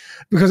else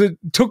because it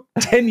took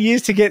 10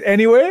 years to get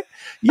anywhere?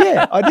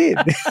 Yeah, I did.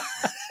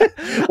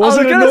 Was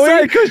it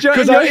annoying? Because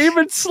you're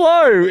even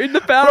slow in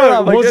the power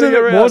armor.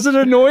 Was it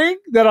annoying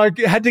that I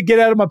had to get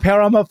out of my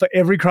power armor for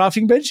every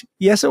crafting bench?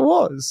 Yes, it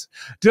was.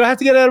 Did I have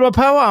to get out of my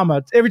power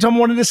armor every time I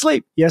wanted to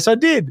sleep? Yes, I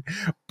did.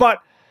 But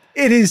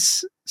it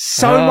is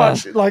so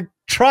much like,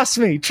 trust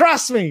me, it's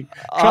good.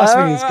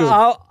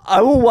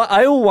 I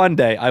will one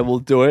day, I will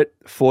do it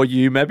for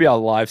you. Maybe I'll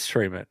live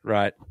stream it,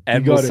 right?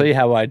 And we'll see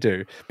how I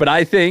do. But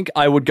I think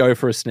I would go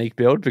for a sneak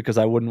build because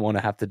I wouldn't want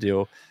to have to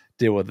deal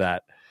with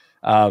that.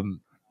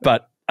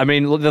 But I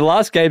mean, the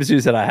last games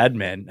news that I had,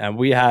 man, and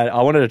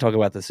I wanted to talk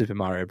about the Super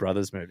Mario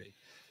Brothers movie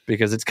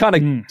because it's kind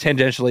of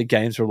tangentially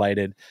games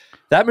related.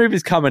 That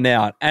movie's coming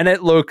out and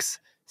it looks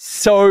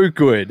so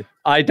good.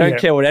 I don't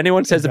care what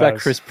anyone says about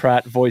Chris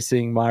Pratt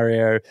voicing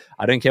Mario.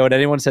 I don't care what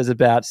anyone says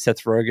about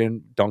Seth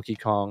Rogen, Donkey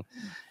Kong.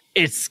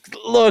 It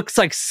looks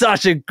like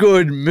such a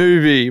good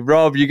movie.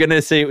 Rob, you're going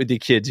to see it with your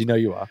kids. You know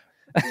you are.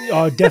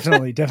 Oh,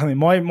 definitely.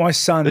 My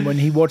son, when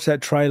he watched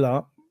that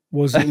trailer,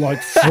 was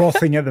like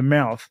frothing at the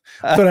mouth.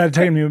 I thought I had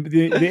taken him to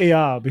the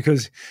ER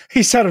because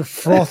he started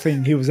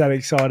frothing. He was that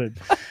excited.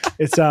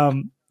 It's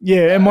and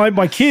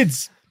my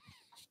kids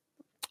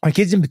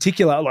in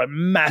particular are like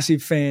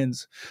massive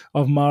fans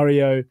of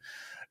Mario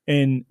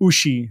and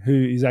Ushi, who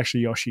is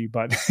actually Yoshi,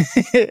 but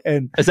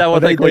and is that what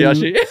they call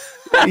Yoshi?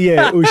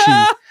 Yeah,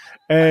 Ushi.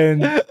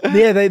 And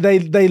yeah,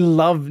 they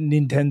love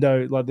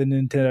Nintendo, like the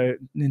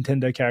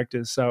Nintendo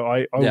characters. So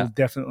I will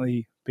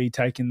definitely be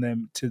taking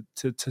them to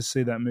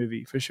see that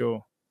movie for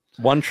sure.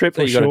 One trip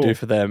that you got to do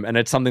for them, and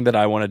it's something that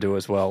I want to do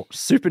as well.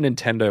 Super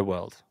Nintendo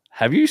World.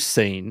 Have you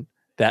seen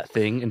that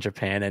thing in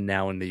Japan and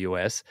now in the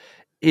US?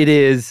 It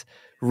is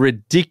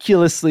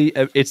ridiculously.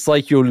 It's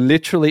like you're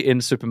literally in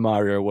Super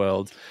Mario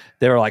World.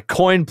 There are like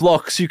coin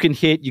blocks you can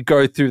hit. You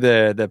go through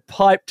the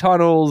pipe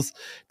tunnels.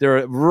 There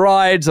are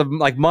rides of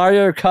like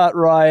Mario Kart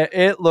ride.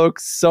 It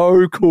looks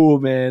so cool,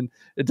 man.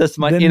 It just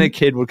my inner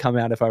kid would come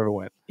out if I ever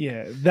went.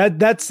 Yeah,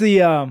 that's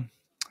the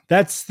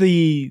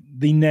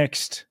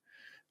next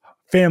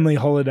family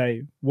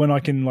holiday when I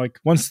can, like,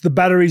 once the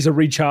batteries are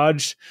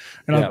recharged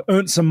and I've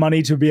earned some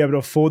money to be able to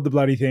afford the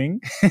bloody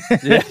thing.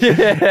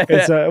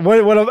 It's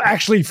when I've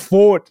actually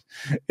fought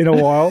in a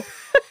while.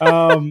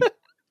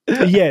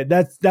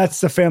 That's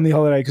the family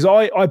holiday because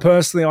I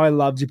personally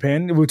love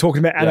Japan. We were talking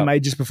about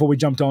anime just before we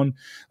jumped on.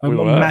 I'm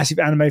a massive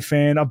anime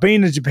fan. I've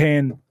been to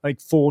Japan like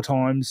 4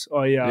 times.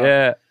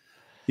 I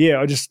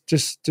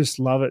just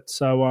love it.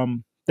 So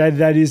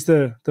that is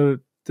the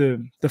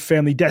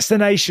family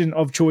destination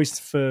of choice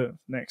for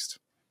next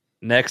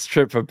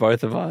trip for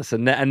both of us.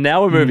 And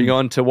now we're moving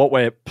on to what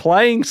we're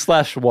playing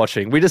 /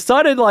 watching. We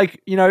decided,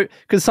 like, you know,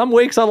 because some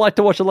weeks I like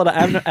to watch a lot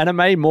of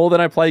anime more than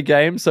I play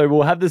games. So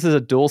we'll have this as a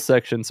dual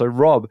section. So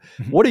Rob,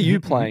 what are you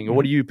playing or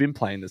what have you been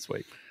playing this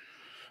week?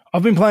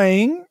 I've been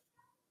playing,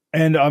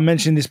 and I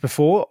mentioned this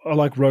before, I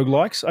like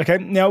roguelikes. Okay,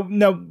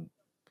 now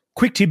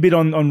quick tidbit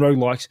on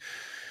roguelikes.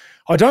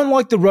 I don't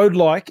like the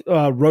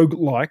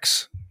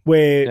roguelikes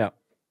where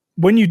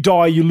when you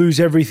die, you lose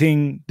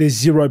everything. There's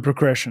zero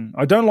progression.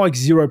 I don't like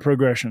zero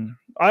progression.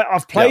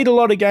 I've played a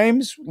lot of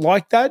games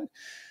like that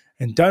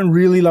and don't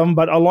really love them,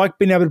 but I like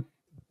being able to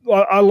 –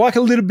 I like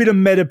a little bit of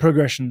meta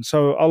progression.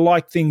 So I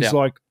like things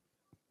like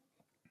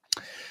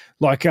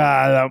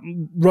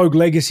Rogue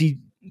Legacy,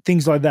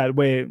 things like that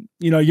where,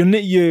 you know,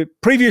 your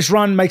previous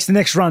run makes the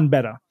next run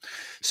better.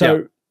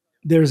 So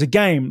there is a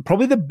game,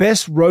 probably the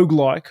best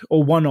roguelike,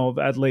 or one of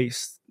at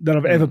least, that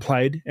I've ever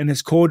played, and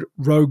it's called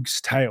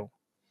Rogue's Tale.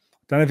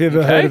 Don't know if you've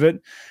ever heard of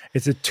it.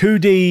 It's a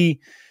 2D.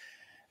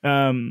 It's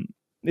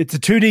a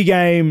 2D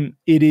game.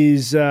 It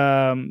is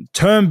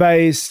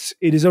turn-based.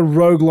 It is a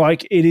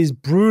roguelike. It is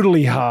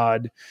brutally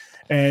hard,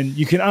 and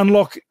you can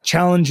unlock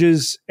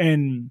challenges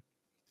during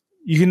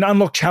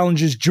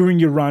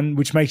your run,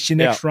 which makes your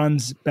next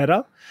runs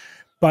better.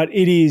 But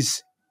it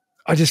is.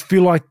 I just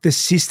feel like the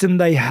system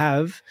they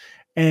have,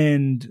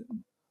 and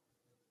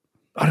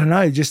I don't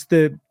know, just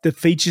the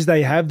features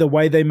they have, the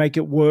way they make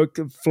it work,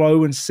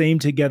 flow and seam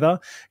together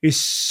is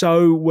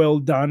so well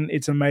done.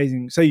 It's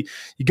amazing. So you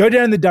go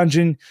down the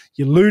dungeon,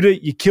 you loot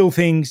it, you kill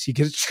things, you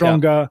get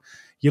stronger,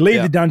 you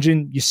leave the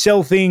dungeon, you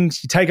sell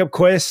things, you take up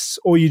quests,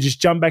 or you just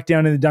jump back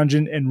down in the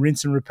dungeon and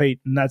rinse and repeat,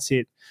 and that's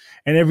it.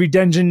 And every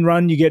dungeon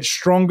run, you get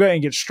stronger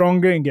and get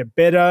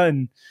better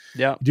and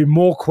do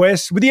more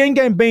quests. With the end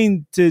game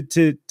being to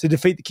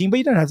defeat the king, but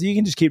you don't have to. You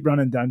can just keep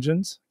running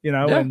dungeons, you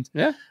know. I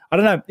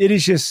don't know. It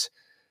is just...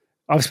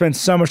 I've spent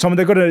so much time.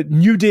 They've got a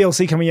new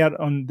DLC coming out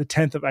on the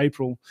 10th of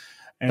April.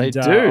 And, they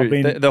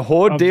do. The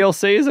Horde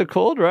DLC is it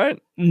called,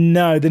 right?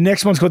 No, the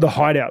next one's called the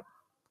Hideout.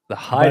 The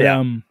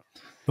Hideout.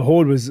 The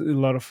Horde was a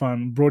lot of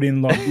fun. Brought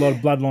in a lot of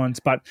bloodlines.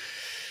 But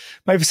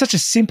mate, for such a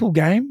simple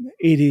game,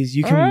 it is.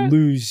 You can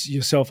lose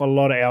yourself a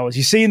lot of hours.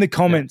 You see in the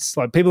comments,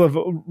 like people have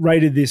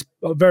rated this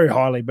very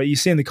highly, but you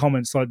see in the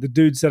comments, like the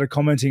dudes that are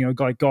commenting are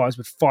like guys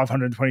with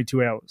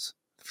 522 hours.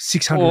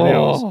 600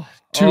 hours,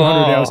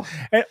 200 hours.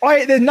 And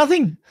there's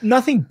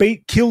nothing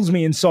kills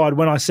me inside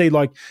when I see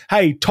like,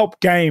 hey,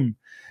 top game.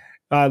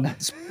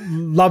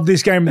 Love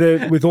this game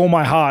with all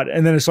my heart.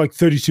 And then it's like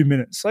 32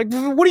 minutes. Like,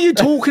 what are you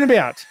talking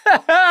about?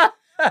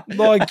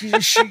 Like,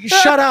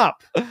 shut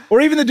up.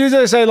 Or even the dudes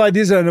that say like,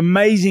 this is an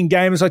amazing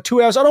game. It's like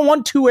 2 hours. I don't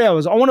want 2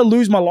 hours. I want to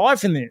lose my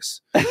life in this,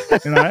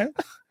 you know?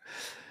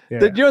 You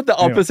know what the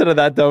opposite of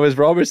that though is,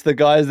 Rob? It's the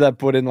guys that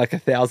put in like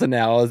 1,000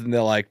 hours and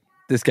they're like,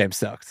 this game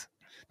sucks.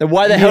 Then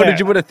why the hell did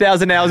you put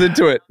 1,000 hours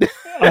into it?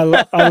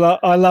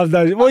 I love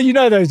those. Well, you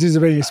know those dudes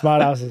are being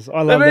smart asses.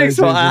 I love those dudes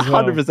as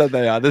well. 100%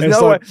 they are. There's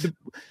no way,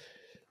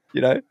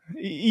 you know?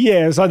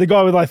 Yeah, it's like the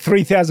guy with like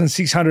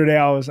 3,600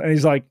 hours and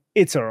he's like,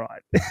 it's all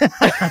right.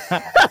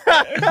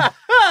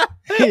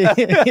 You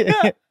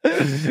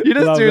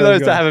just Love do those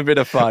guys. to have a bit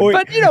of fun. Or-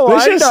 But you know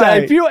let's what? just No,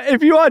 say-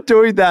 if you are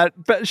doing that,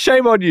 but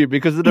shame on you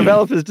because the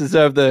developers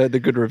deserve the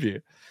good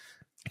review.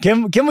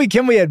 Can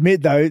we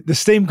admit though, the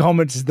Steam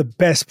comments is the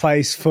best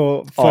place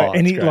for Oh,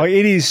 any, it's great. like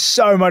it is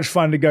so much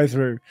fun to go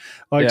through.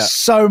 Like Yeah.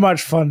 so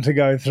much fun to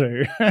go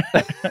through.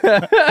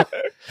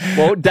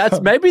 Well,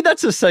 maybe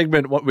that's a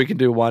segment what we can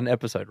do one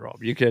episode,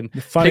 Rob. You can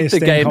pick funniest the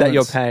Steam game that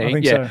you're comments. I paying.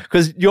 think Yeah, so.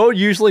 because you're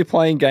usually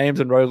playing games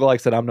and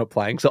roguelikes that I'm not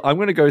playing. So I'm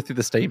going to go through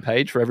the Steam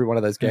page for every one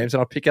of those games and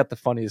I'll pick out the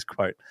funniest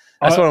quote.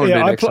 That's what I'm going to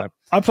do next time.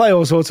 I play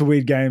all sorts of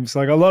weird games.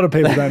 Like a lot of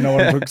people don't know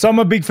what I'm playing. So I'm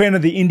a big fan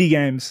of the indie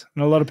games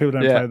and a lot of people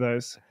don't play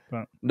those.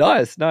 But.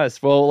 Nice.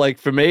 Well, like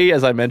for me,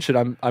 as I mentioned,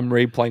 I'm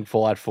replaying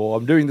Fallout 4.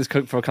 I'm doing this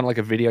for kind of like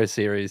a video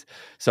series,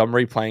 so I'm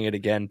replaying it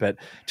again. But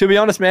to be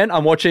honest, man,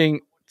 I'm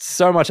watching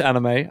so much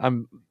anime.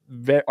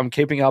 I'm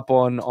keeping up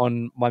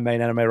on my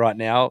main anime right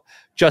now.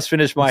 Just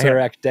finished My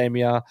Hero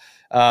Academia.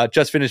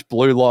 Just finished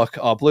Blue Lock.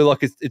 Blue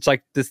Lock it's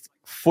like this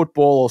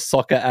football or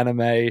soccer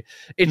anime.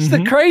 It's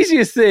the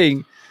craziest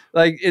thing.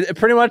 Like it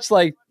pretty much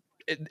like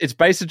it's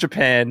based in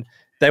Japan.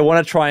 They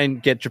want to try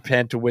and get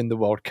Japan to win the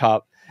World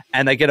Cup.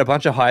 And they get a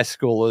bunch of high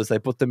schoolers, they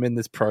put them in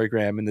this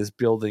program in this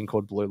building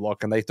called Blue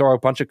Lock, and they throw a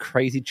bunch of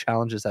crazy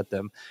challenges at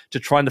them to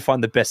try to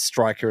find the best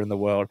striker in the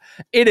world.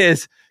 It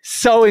is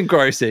so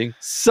engrossing,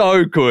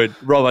 so good.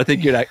 Rob, I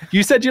think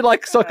you said you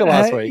liked soccer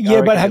last week.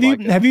 Yeah, but have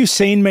you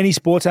seen many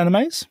sports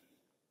animes?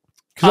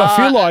 Because I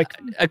feel like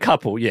a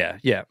couple, yeah.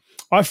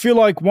 I feel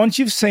like once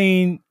you've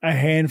seen a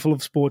handful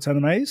of sports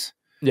animes,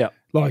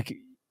 like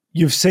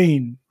you've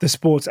seen the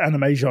sports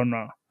anime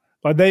genre.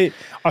 Like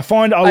I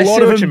find a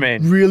lot of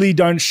them really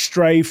don't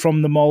stray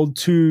from the mold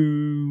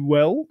too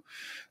well.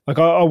 Like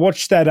I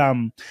watched that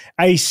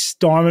Ace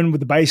Diamond with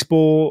the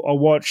baseball. I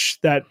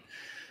watched that.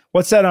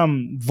 What's that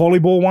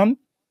volleyball one?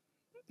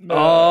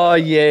 Oh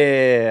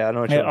yeah, I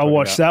know. I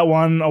watched that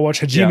one. I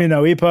watched Hajime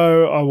no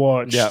Ippo. I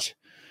watched.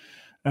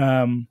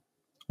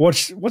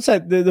 What's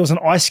that? There was an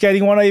ice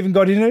skating one I even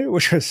got into,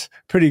 which was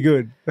pretty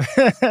good.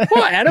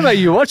 What anime are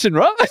you watching,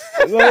 Rob?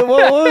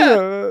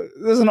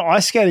 There's an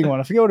ice skating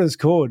one. I forget what it's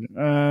called.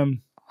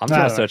 I'm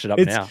trying to search it up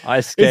now.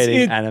 Ice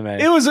skating anime.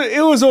 It was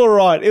all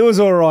right. It was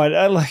all right.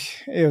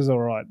 It was all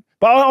right.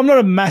 But I'm not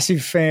a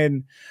massive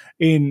fan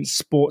in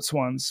sports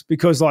ones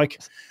because like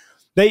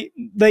they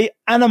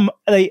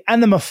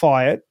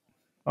animify it.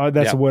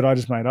 That's a word I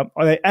just made up.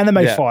 They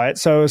animify it,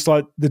 so it's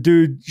like the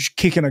dude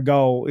kicking a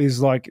goal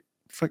is like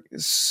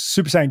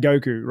Super Saiyan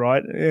Goku,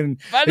 right?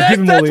 And give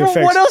him all the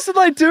effects. What else did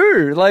they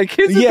do? Like,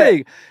 here's the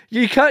thing: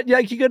 you can't,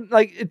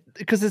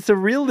 because it's a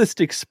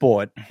realistic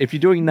sport. If you're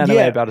doing an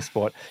anime about a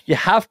sport, you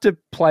have to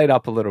play it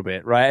up a little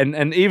bit, right?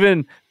 And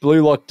even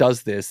Blue Lock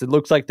does this. It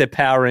looks like they're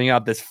powering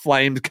up. There's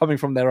flames coming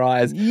from their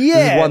eyes.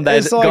 Yeah,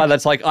 there's one guy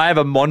that's like, I have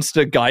a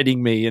monster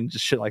guiding me, and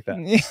just shit like that.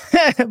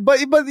 Yeah, but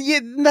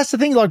that's the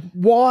thing. Like,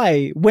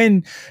 why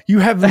when you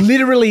have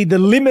literally the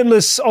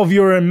limitless of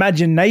your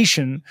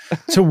imagination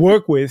to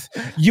work with?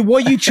 Why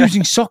are you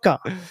choosing soccer?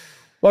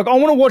 Like, I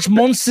want to watch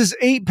monsters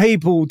eat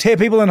people, tear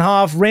people in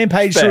half,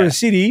 rampage through a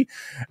city,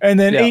 and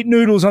then eat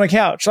noodles on a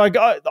couch. Like,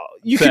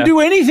 you can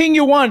do anything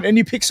you want, and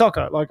you pick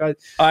soccer. Like, all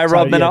right,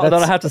 Rob. Then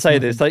I have to say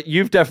this: like,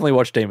 you've definitely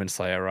watched Demon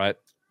Slayer, right?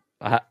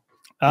 I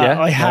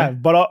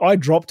have, but I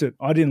dropped it.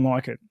 I didn't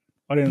like it.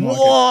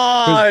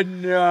 Oh,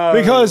 no.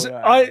 Because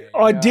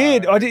I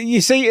did.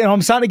 You see, and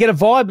I'm starting to get a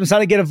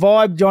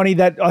vibe. Jonny,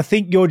 that I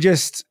think you're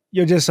just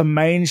a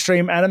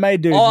mainstream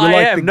anime dude. Oh, you're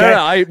I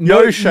am.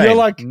 No shame. You're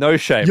like, no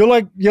shame. You're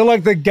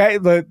like the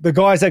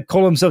guys that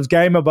call themselves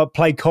gamer but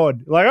play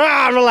COD. Like,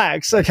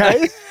 relax,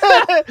 okay?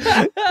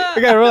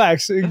 Okay,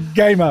 relax.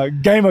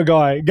 Gamer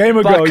guy,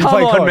 gamer girl. You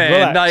play COD. Man.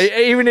 Relax. No,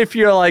 even if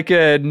you're like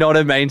not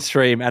a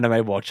mainstream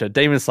anime watcher,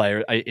 Demon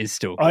Slayer is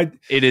still good.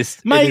 It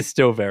is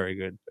still very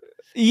good.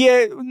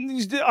 Yeah,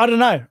 I don't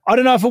know. I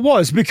don't know if it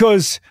was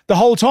because the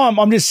whole time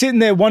I'm just sitting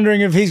there wondering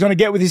if he's going to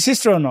get with his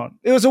sister or not.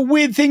 It was a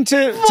weird thing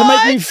to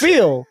make me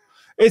feel.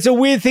 It's a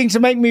weird thing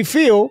to make me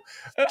feel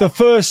the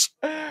first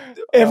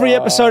every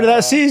episode of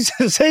that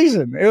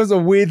season. It was a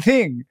weird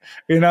thing,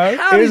 you know?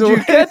 How did you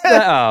get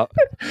that up?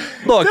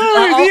 Look,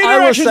 the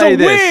interactions are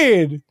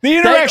weird. The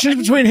interactions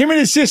between him and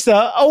his sister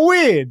are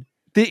weird.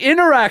 The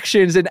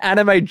interactions in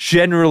anime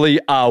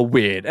generally are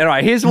weird. All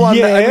right, here's one.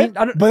 But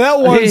that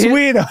one's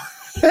weirder.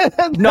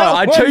 No,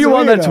 I tell you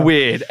one that's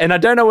weird, and I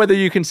don't know whether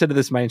you consider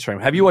this mainstream.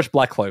 Have you watched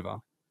Black Clover?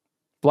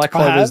 Black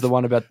Clover is the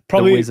one about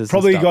the wizards.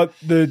 Probably got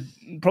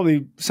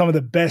probably some of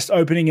the best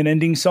opening and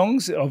ending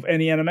songs of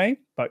any anime.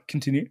 But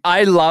continue.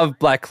 I love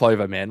Black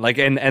Clover, man. Like,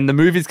 and the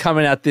movie's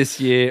coming out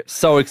this year.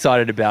 So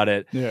excited about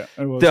it. Yeah,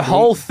 the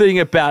whole thing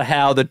about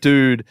how the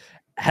dude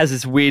has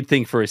this weird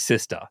thing for his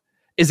sister.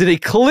 Is it a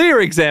clear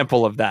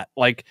example of that?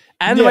 Like,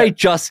 anime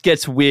just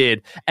gets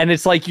weird, and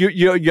it's like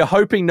you're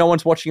hoping no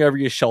one's watching over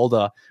your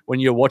shoulder when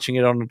you're watching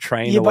it on a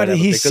train. Yeah, but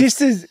his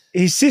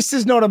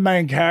sister's not a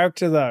main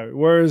character though.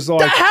 Whereas,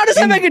 like, how does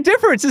that make a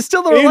difference? It's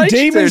still the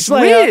relationship. Demon It's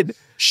Slayer, weird.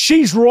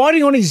 She's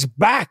riding on his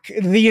back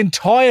the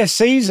entire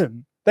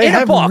season. They In a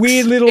have box.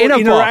 weird little In a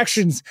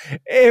interactions.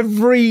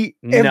 Every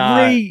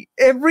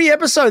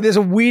episode, there's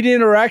a weird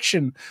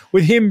interaction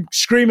with him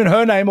screaming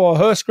her name or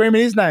her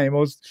screaming his name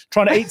or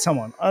trying to eat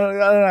someone. I don't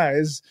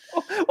know.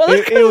 Well,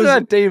 let's go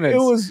about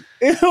demons.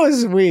 It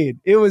was weird.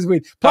 It was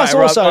weird. Plus,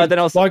 Right, also, then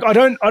like I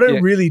don't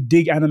really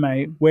dig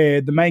anime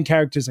where the main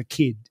character's a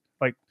kid.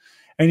 Like,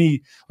 and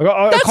he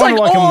that's like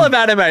all of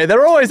anime.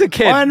 They're always a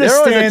kid. I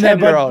understand that,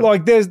 but year-old.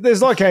 like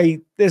there's like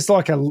a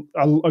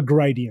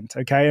gradient,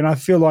 okay? And I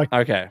feel like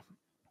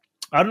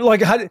I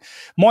like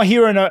My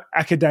Hero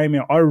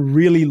Academia. I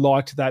really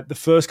liked that the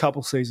first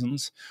couple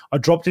seasons. I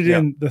dropped it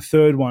in the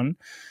third one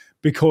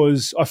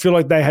because I feel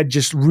like they had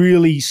just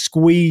really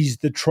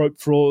squeezed the trope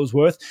for all it was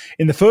worth.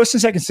 In the first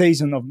and second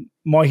season of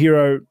My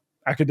Hero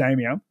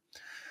Academia,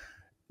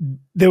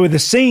 there were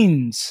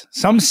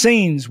some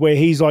scenes where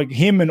he's like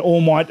him and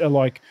All Might are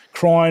like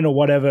crying or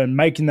whatever and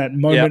making that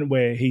moment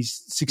where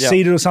he's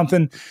succeeded or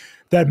something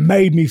that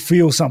made me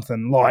feel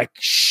something like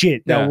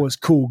shit. That was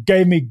cool.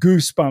 Gave me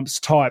goosebumps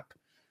type.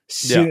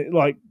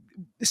 Like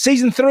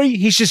season 3,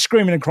 he's just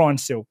screaming and crying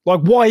still. Like,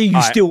 why are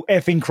you still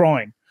effing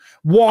crying?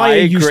 Why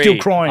are you still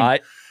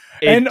crying?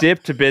 It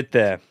dipped a bit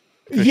there.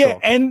 Sure.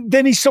 And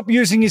then he stopped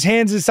using his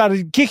hands and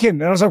started kicking.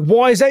 And I was like,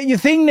 why is that your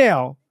thing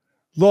now?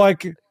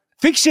 Like,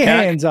 fix your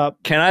hands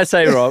up. Can I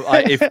say, Rob,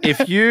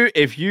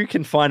 if you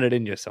can find it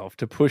in yourself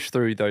to push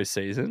through those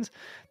seasons,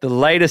 the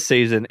latest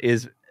season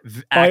is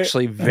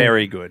actually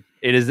very good.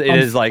 It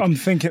is like I'm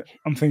thinking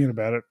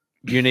about it.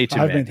 You need to.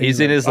 Man. He's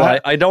in his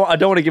like. I don't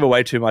want to give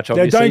away too much.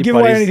 Obviously, don't give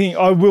away anything.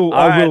 I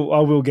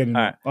will get in.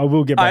 Right. I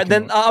will get back.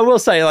 Then I will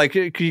say, like,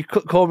 you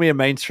call me a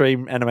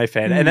mainstream anime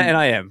fan, and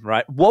I am,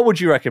 right? What would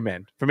you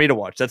recommend for me to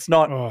watch? That's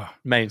not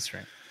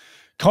mainstream.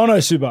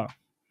 Konosuba.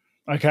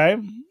 Okay,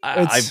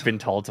 I've been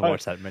told to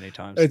watch that many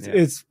times.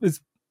 It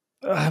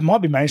might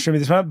be mainstream at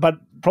this moment, but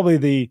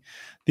probably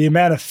the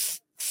amount of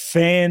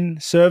fan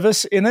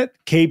service in it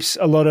keeps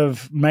a lot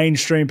of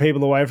mainstream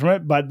people away from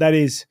it. But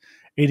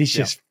it is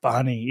just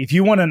funny. If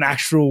you want an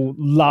actual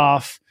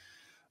laugh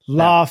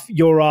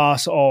your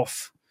ass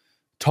off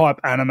type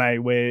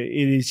anime where it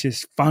is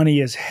just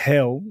funny as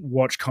hell,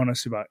 watch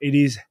Konosuba. It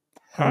is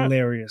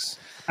hilarious.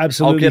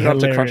 Absolutely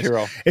hilarious. I'll get it up to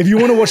Crunchyroll. If you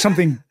want to watch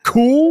something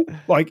cool,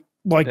 like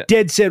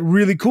dead set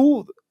really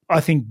cool,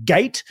 I think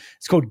Gate.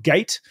 It's called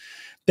Gate.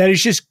 That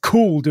is just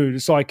cool, dude.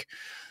 It's like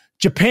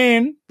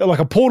Japan, like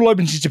a portal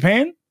opens to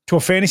Japan to a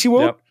fantasy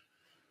world.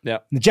 Yeah.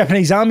 The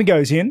Japanese army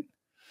goes in.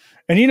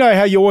 And you know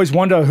how you always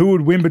wonder who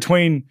would win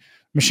between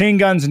machine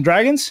guns and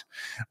dragons?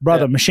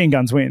 Brother, machine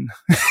guns win.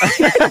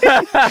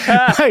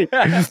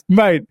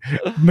 mate,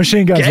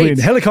 machine guns win.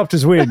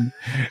 Helicopters win.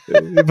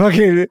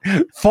 Fucking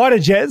fighter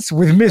jets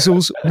with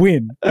missiles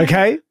win,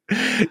 okay?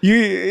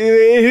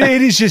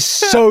 It is just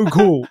so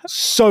cool.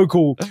 So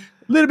cool. A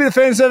little bit of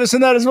fan service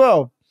in that as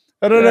well.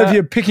 I don't know if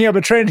you're picking up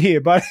a trend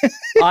here, but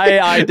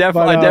I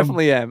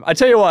definitely am. I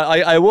tell you what,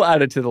 I will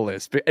add it to the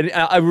list. And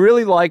I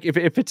really like if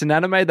it's an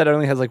anime that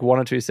only has like 1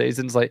 or 2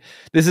 seasons. Like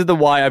this is the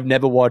why I've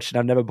never watched and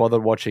I've never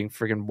bothered watching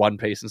freaking One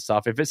Piece and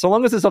stuff. If it's so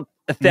long as it's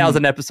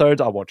 1,000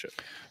 episodes, I'll watch it.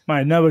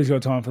 Mate, nobody's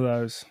got time for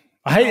those.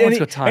 I hate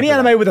any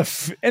anime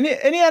with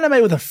any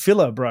anime with a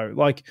filler, bro.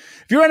 Like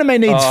if your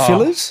anime needs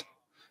fillers,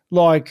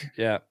 like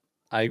I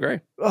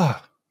agree.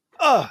 I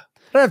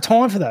don't have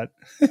time for that.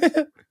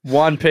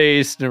 One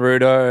Piece,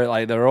 Naruto,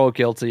 like they're all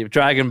guilty.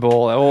 Dragon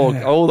Ball,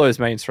 all those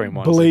mainstream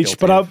ones. Bleach,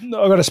 but I've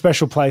got a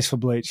special place for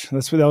Bleach.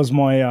 That was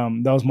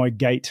my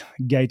gate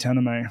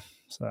anime.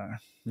 So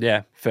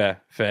yeah, fair.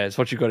 It's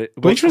what you got.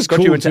 Bleach was got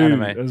cool you into too,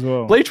 anime as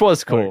well. Bleach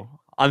was cool.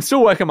 I'm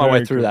still working my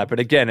way through that,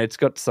 but again, it's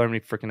got so many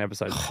freaking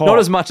episodes. Not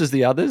as much as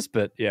the others,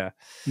 but yeah,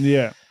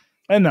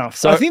 enough.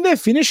 So I think they're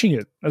finishing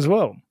it as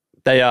well.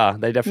 They are.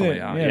 They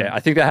definitely are. Yeah, I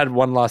think they had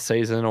one last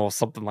season or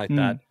something like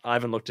that. I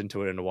haven't looked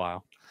into it in a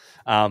while.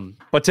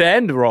 But to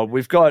end, Rob,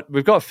 we've got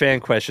fan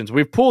questions.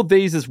 We've pulled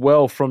these as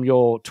well from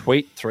your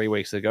tweet 3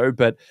 weeks ago,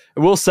 but I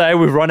will say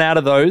we've run out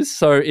of those.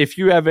 So if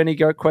you have any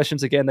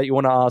questions again that you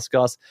want to ask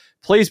us,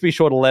 please be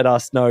sure to let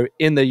us know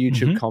in the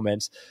YouTube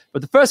comments.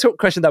 But the first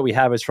question that we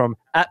have is from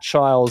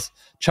 @Charles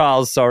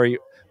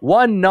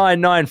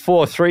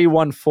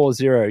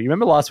 19943140. You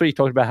remember last week you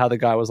talked about how the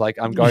guy was like,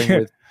 I'm going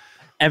with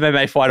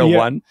MMA Fighter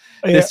 1.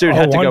 This dude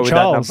had to go with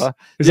that number.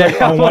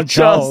 I want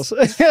Charles.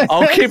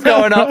 I'll keep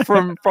going up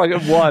from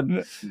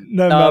 1.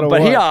 No matter but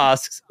what. he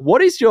asks,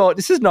 what is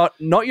this is not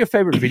your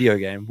favorite video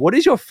game. What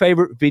is your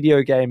favorite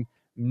video game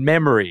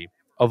memory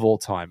of all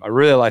time? I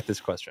really like this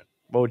question.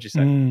 What would you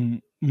say?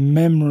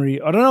 Memory.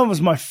 I don't know if it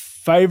was my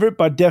favorite,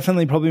 but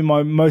definitely probably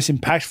my most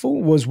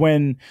impactful was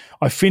when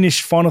I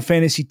finished Final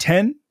Fantasy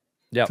X.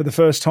 For the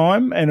first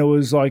time, and it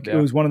was like it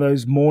was one of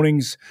those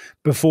mornings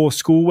before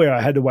school where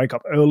I had to wake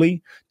up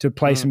early to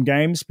play some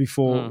games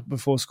before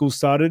school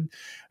started,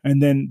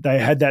 and then they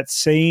had that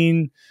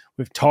scene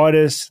with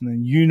Titus and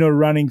then Yuna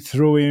running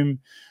through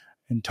him,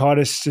 and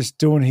Titus just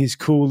doing his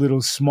cool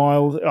little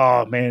smile.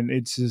 Oh man,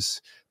 it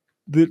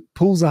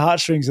pulls the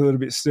heartstrings a little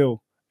bit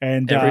still,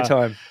 and every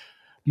time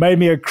made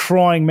me a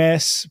crying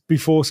mess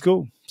before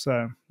school.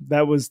 So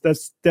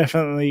that's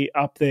definitely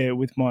up there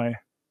with my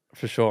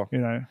For sure. You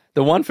know,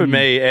 the one for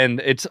me, and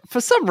it's for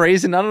some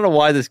reason, I don't know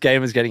why this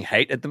game is getting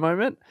hate at the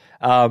moment,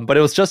 but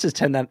it was just his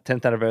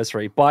 10th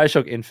anniversary.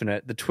 BioShock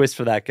Infinite, the twist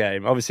for that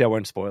game. Obviously, I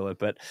won't spoil it,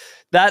 but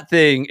that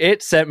thing,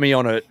 it sent me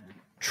on a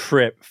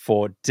trip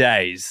for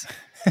days.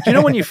 Do you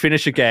know when you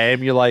finish a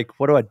game, you're like,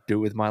 what do I do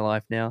with my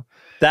life now?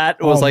 That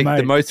was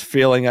the most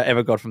feeling I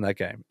ever got from that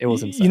game. It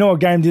was insane. You know what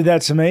game did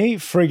that to me?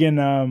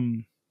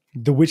 Friggin'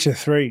 The Witcher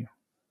 3.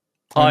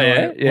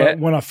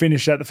 When I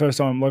finished that the first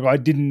time, like I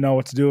didn't know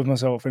what to do with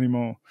myself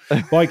anymore.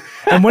 Like,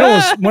 and when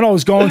I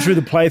was going through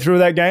the playthrough of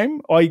that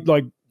game, I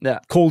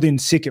called in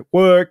sick at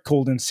work,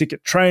 called in sick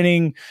at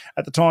training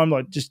at the time,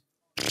 like just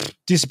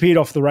disappeared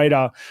off the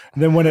radar.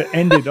 And then when it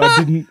ended,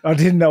 I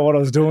didn't know what I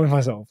was doing with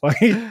myself. Like,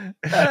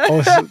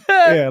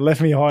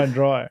 left me high and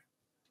dry.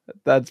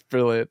 That's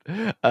brilliant.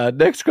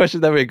 Next question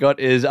that we got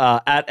is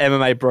at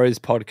MMA Bros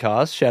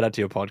Podcast. Shout out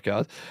to your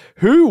podcast.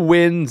 Who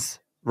wins,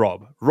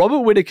 Rob? Robert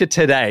Whittaker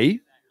today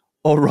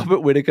or Robert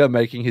Whittaker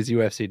making his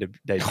UFC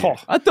debut?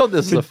 I thought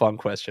this was a fun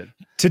question.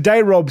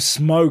 Today, Rob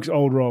smoked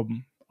old Rob.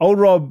 Old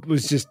Rob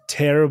was just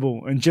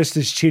terrible and just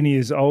as chinny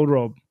as old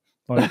Rob.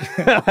 Like,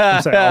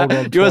 old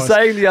Rob you were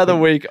saying the other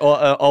week,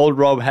 old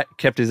Rob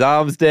kept his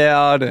arms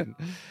down and...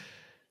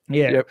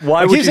 Yeah.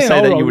 Why would you say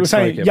that you would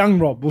say young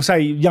Rob? We'll say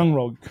young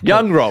Rob.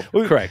 Young Rob,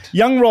 correct.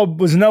 Young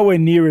Rob was nowhere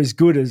near as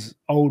good as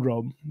old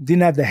Rob.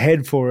 Didn't have the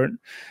head for it.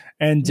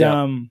 And,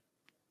 and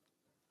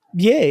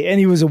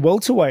he was a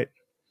welterweight.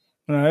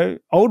 You know,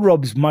 old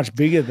Rob's much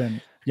bigger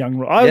than young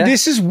Rob.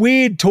 This is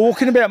weird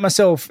talking about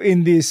myself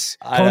in this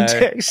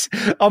context.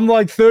 I'm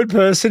like third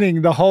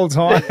personing the whole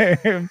time.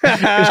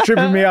 It's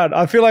tripping me out.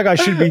 I feel like I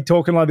should be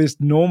talking like this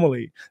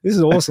normally. This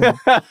is awesome.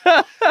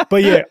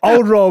 But yeah,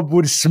 old Rob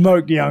would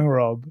smoke young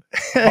Rob.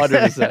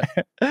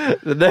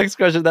 100%. The next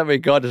question that we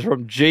got is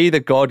from G the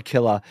God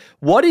Killer.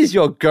 What is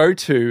your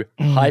go-to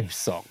hype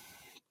song?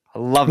 I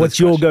love this. What's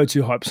your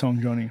go-to hype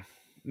song, Jonny?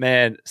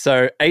 Man,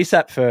 so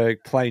ASAP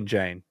Ferg, Plain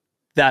Jane.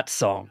 That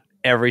song.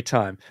 Every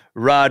time.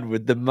 Ride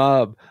with the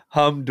mob,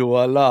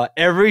 hamdulillah.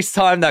 Every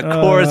time that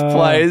chorus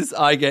plays,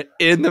 I get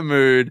in the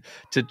mood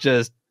to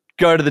just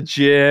go to the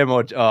gym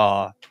or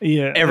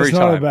every time.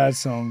 Not a bad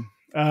song.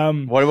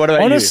 What about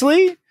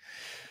you?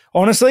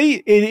 Honestly,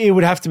 it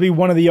would have to be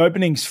one of the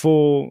openings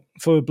for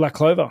Black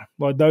Clover.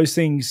 Like those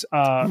things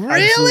are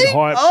really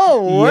hype.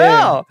 Oh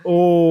wow! Yeah.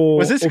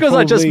 Was this because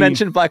I just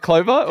mentioned Black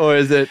Clover, or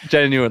is it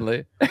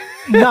genuinely?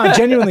 No,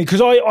 genuinely, because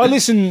I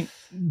listen.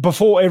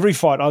 Before every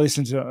fight, I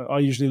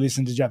usually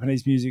listen to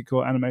Japanese music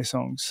or anime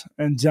songs,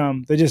 and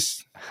they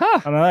just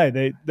I don't know,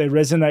 they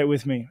resonate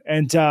with me.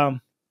 And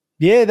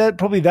that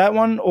probably that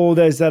one, or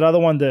there's that other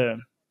one.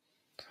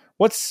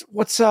 What's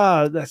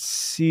that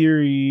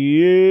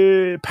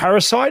series?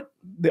 Parasite.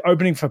 The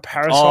opening for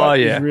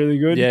Parasite is really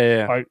good.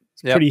 Yeah. Like,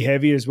 it's pretty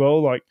heavy as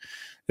well. Like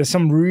there's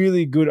some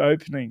really good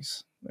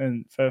openings.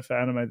 And for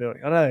anime, they're like,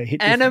 I don't know, hit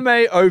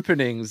anime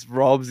openings,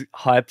 Rob's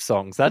hype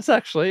songs. That's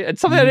actually, it's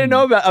something I didn't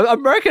know about. I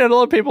reckon a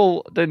lot of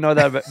people didn't know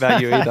that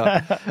about you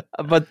either.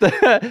 But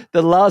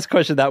the last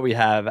question that we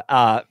have,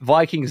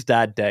 Vikings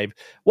dad Dave,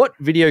 what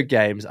video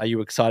games are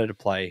you excited to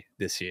play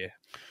this year?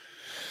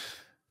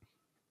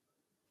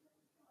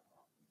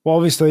 Well,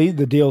 obviously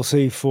the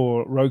DLC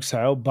for Rogue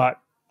Sale, but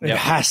it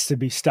has to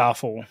be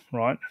Starfall,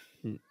 right?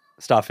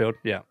 Starfield,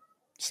 yeah.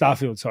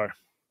 Starfield, sorry.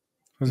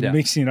 I was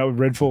mixing it up with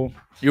Redfall.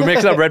 You were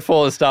mixing up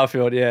Redfall and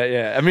Starfield,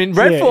 yeah. I mean,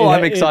 Redfall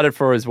I'm excited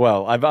for as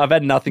well. I've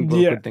had nothing but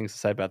good things to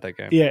say about that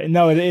game. Yeah,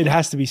 no, it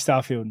has to be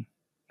Starfield.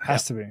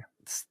 Has to be.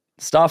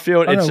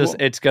 Starfield,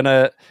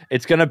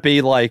 it's gonna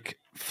be like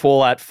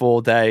Fallout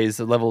 4 days,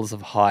 the levels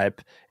of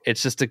hype.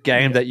 It's just a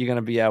game that you're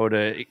gonna be able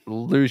to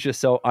lose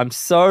yourself. I'm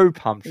so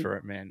pumped for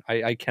it, man.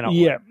 I cannot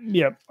wait.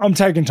 Yeah. I'm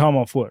taking time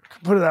off work.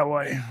 Put it that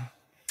way.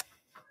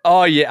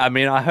 Oh yeah, I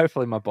mean,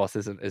 hopefully my boss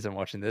isn't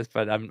watching this,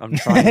 but I'm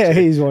trying to.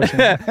 He's watching.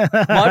 My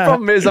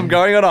problem is I'm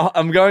going on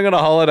a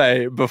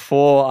holiday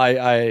before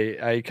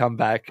I come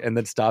back, and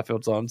then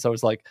Starfield's on, so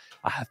it's like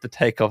I have to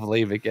take off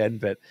leave again.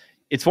 But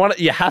it's one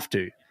you have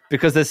to,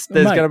 because there's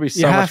going to be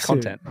so much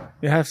content.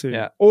 You have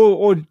to,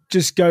 or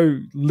just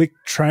go lick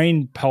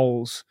train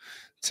poles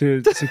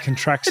to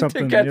contract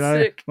something. To get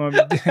sick.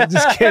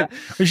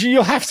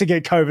 You'll have to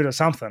get COVID or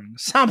something.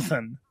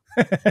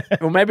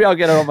 Well, maybe I'll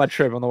get it on my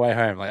trip on the way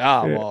home. Like,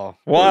 well,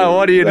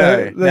 what do you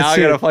know? Now I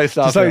got to play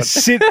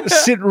Starfield.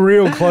 Sit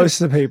real close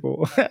to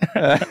people.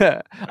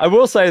 I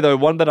will say though,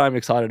 one that I'm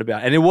excited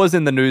about, and it was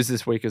in the news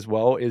this week as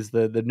well, is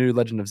the new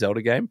Legend of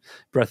Zelda game,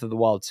 Breath of the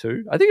Wild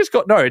 2. I think it's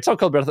not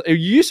called Breath. It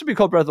used to be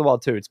called Breath of the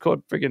Wild 2. It's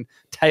called freaking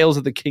Tales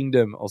of the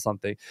Kingdom or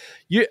something.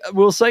 We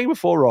were saying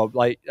before, Rob,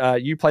 like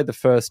you played the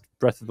first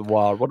Breath of the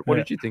Wild. What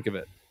did you think of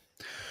it?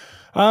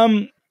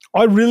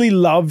 I really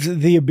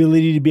loved the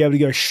ability to be able to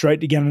go straight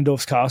to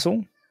Ganondorf's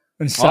castle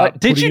and start.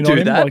 Did you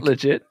do that? Like,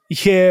 legit?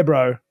 Yeah,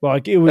 bro.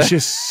 Like it was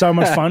just so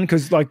much fun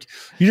because like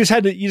you just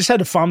had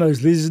to farm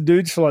those lizard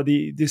dudes for like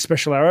the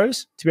special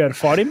arrows to be able to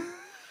fight him,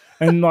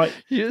 And like,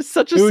 you're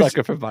such a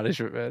sucker for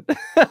punishment, man.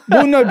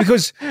 Well, no,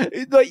 because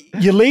like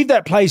you leave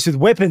that place with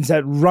weapons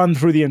that run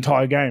through the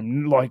entire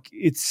game. Like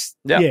it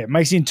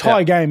makes the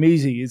entire game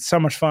easy. It's so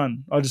much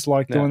fun. I just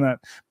like doing that.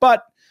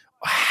 But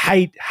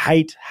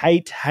hated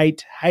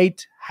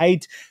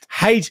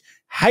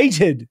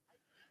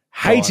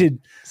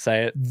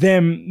Say it.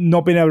 them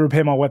not being able to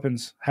repair my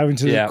weapons, having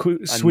to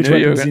switch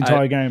weapons the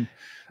entire game.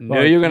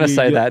 Knew you were going to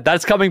say that.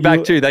 That's coming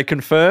back too. They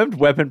confirmed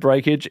weapon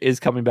breakage is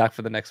coming back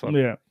for the next one.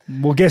 Yeah.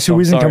 Well, guess who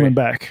isn't coming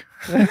back?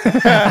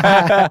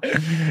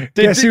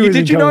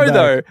 Did you know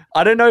though?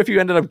 I don't know if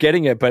you ended up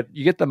getting it, but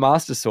you get the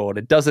Master Sword.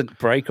 It doesn't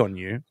break on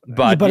you,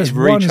 but it's it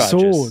recharges.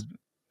 One sword.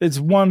 It's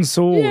one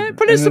sword. Yeah,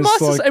 but it's the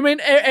Master Sword. I mean,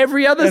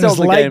 every other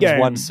Zelda game is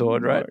one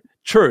sword, right?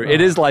 True, it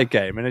is late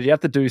game, and you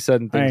have to do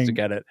certain things to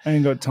get it. I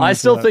ain't got time. I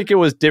still think it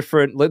was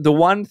different. Like, the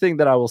one thing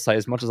that I will say,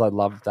 as much as I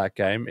loved that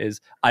game,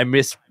 is I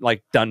miss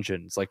like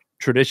dungeons, like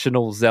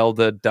traditional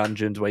Zelda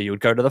dungeons where you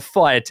would go to the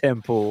fire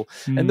temple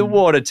and the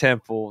water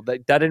temple.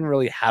 That didn't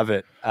really have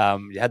it.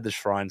 You had the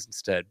shrines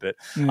instead. But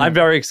I'm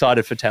very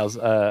excited for Tales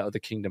of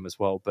the Kingdom as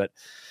well. But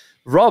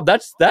Rob,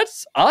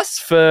 that's us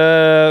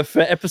for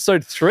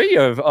episode 3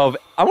 of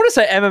I want to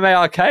say MMA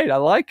Arcade. I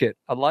like it.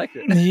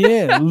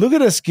 Yeah, look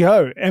at us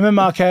go.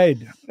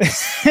 MMArcade.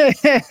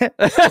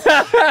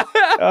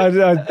 I've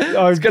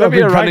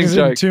been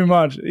practicing too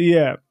much.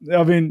 Yeah,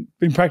 I've been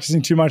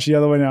practicing too much the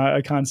other way now.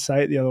 I can't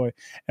say it the other way.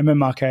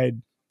 MMArcade.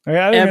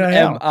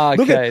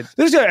 MMArcade.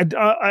 Look at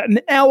an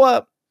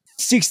hour,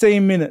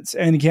 16 minutes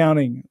and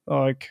counting.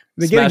 Like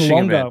they're getting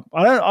longer.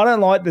 I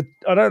don't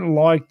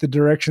like the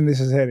direction this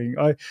is heading.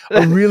 I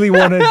really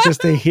wanted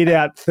just to hit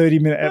out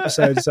 30-minute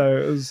episodes. So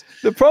it was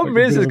the problem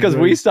is because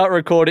we start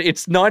recording.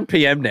 It's 9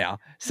 p.m. now,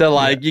 so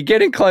like you're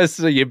getting close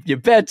to your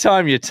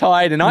bedtime. You're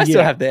tired, and I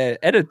still have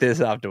to edit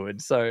this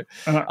afterwards. So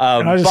and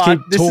I just keep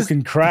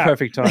talking crap.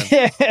 Perfect time.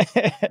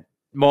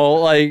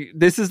 Well, like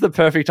this is the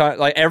perfect time.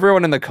 Like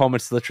everyone in the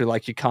comments, literally,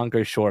 like you can't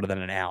go shorter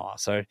than an hour.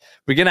 So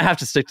we're gonna have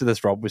to stick to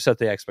this, Rob. We set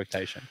the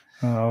expectation.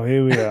 Oh,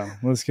 here we are.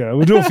 Let's go.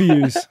 We'll do it for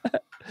yous.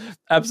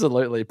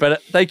 Absolutely.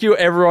 But thank you,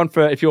 everyone,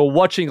 for if you're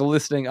watching or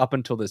listening up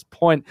until this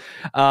point.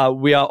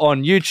 We are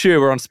on YouTube.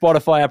 We're on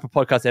Spotify, Apple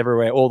Podcasts,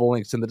 everywhere. All the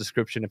links in the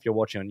description if you're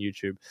watching on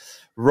YouTube.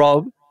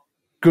 Rob,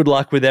 good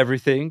luck with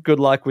everything. Good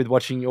luck with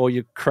watching all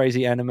your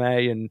crazy anime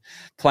and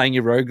playing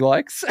your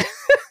roguelikes.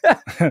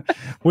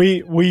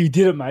 We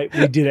did it, mate.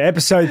 We did it.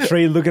 Episode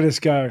 3. Look at us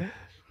go.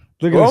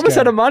 We're almost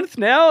at a month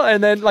now,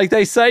 and then like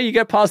they say, you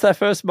get past that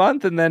first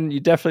month, and then you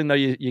definitely know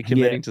you're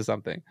committing to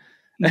something.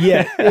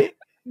 Yeah.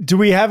 Do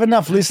we have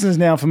enough listeners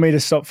now for me to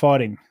stop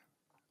fighting?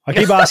 I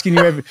keep asking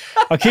you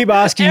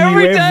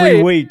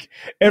every week.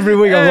 Every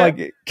week, I'm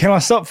like, can I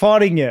stop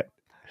fighting yet?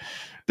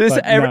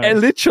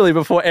 Literally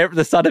before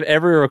the start of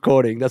every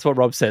recording, that's what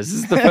Rob says.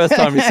 This is the first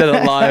time he said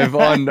it live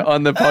on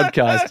the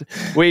podcast.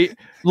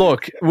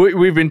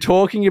 We've been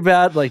talking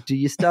about, like, do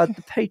you start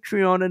the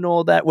Patreon and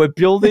all that? We're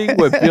building.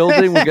 We're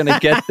going to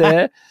get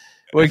there.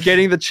 We're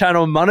getting the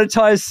channel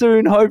monetized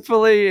soon,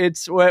 hopefully.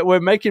 We're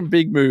making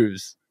big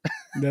moves.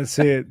 That's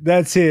it.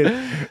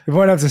 You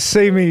won't have to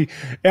see me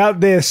out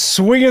there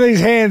swinging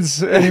these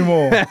hands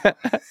anymore.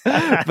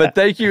 But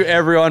thank you,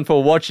 everyone,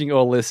 for watching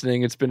or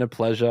listening. It's been a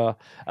pleasure.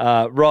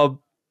 Rob,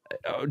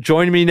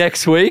 join me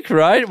next week,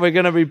 right? We're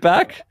going to be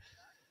back.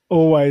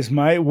 Always,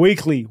 mate.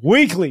 Weekly.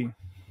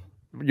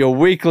 Your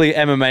weekly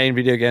MMA and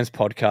video games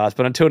podcast.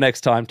 But until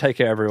next time, take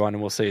care, everyone,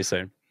 and we'll see you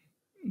soon.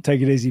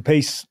 Take it easy.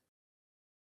 Peace.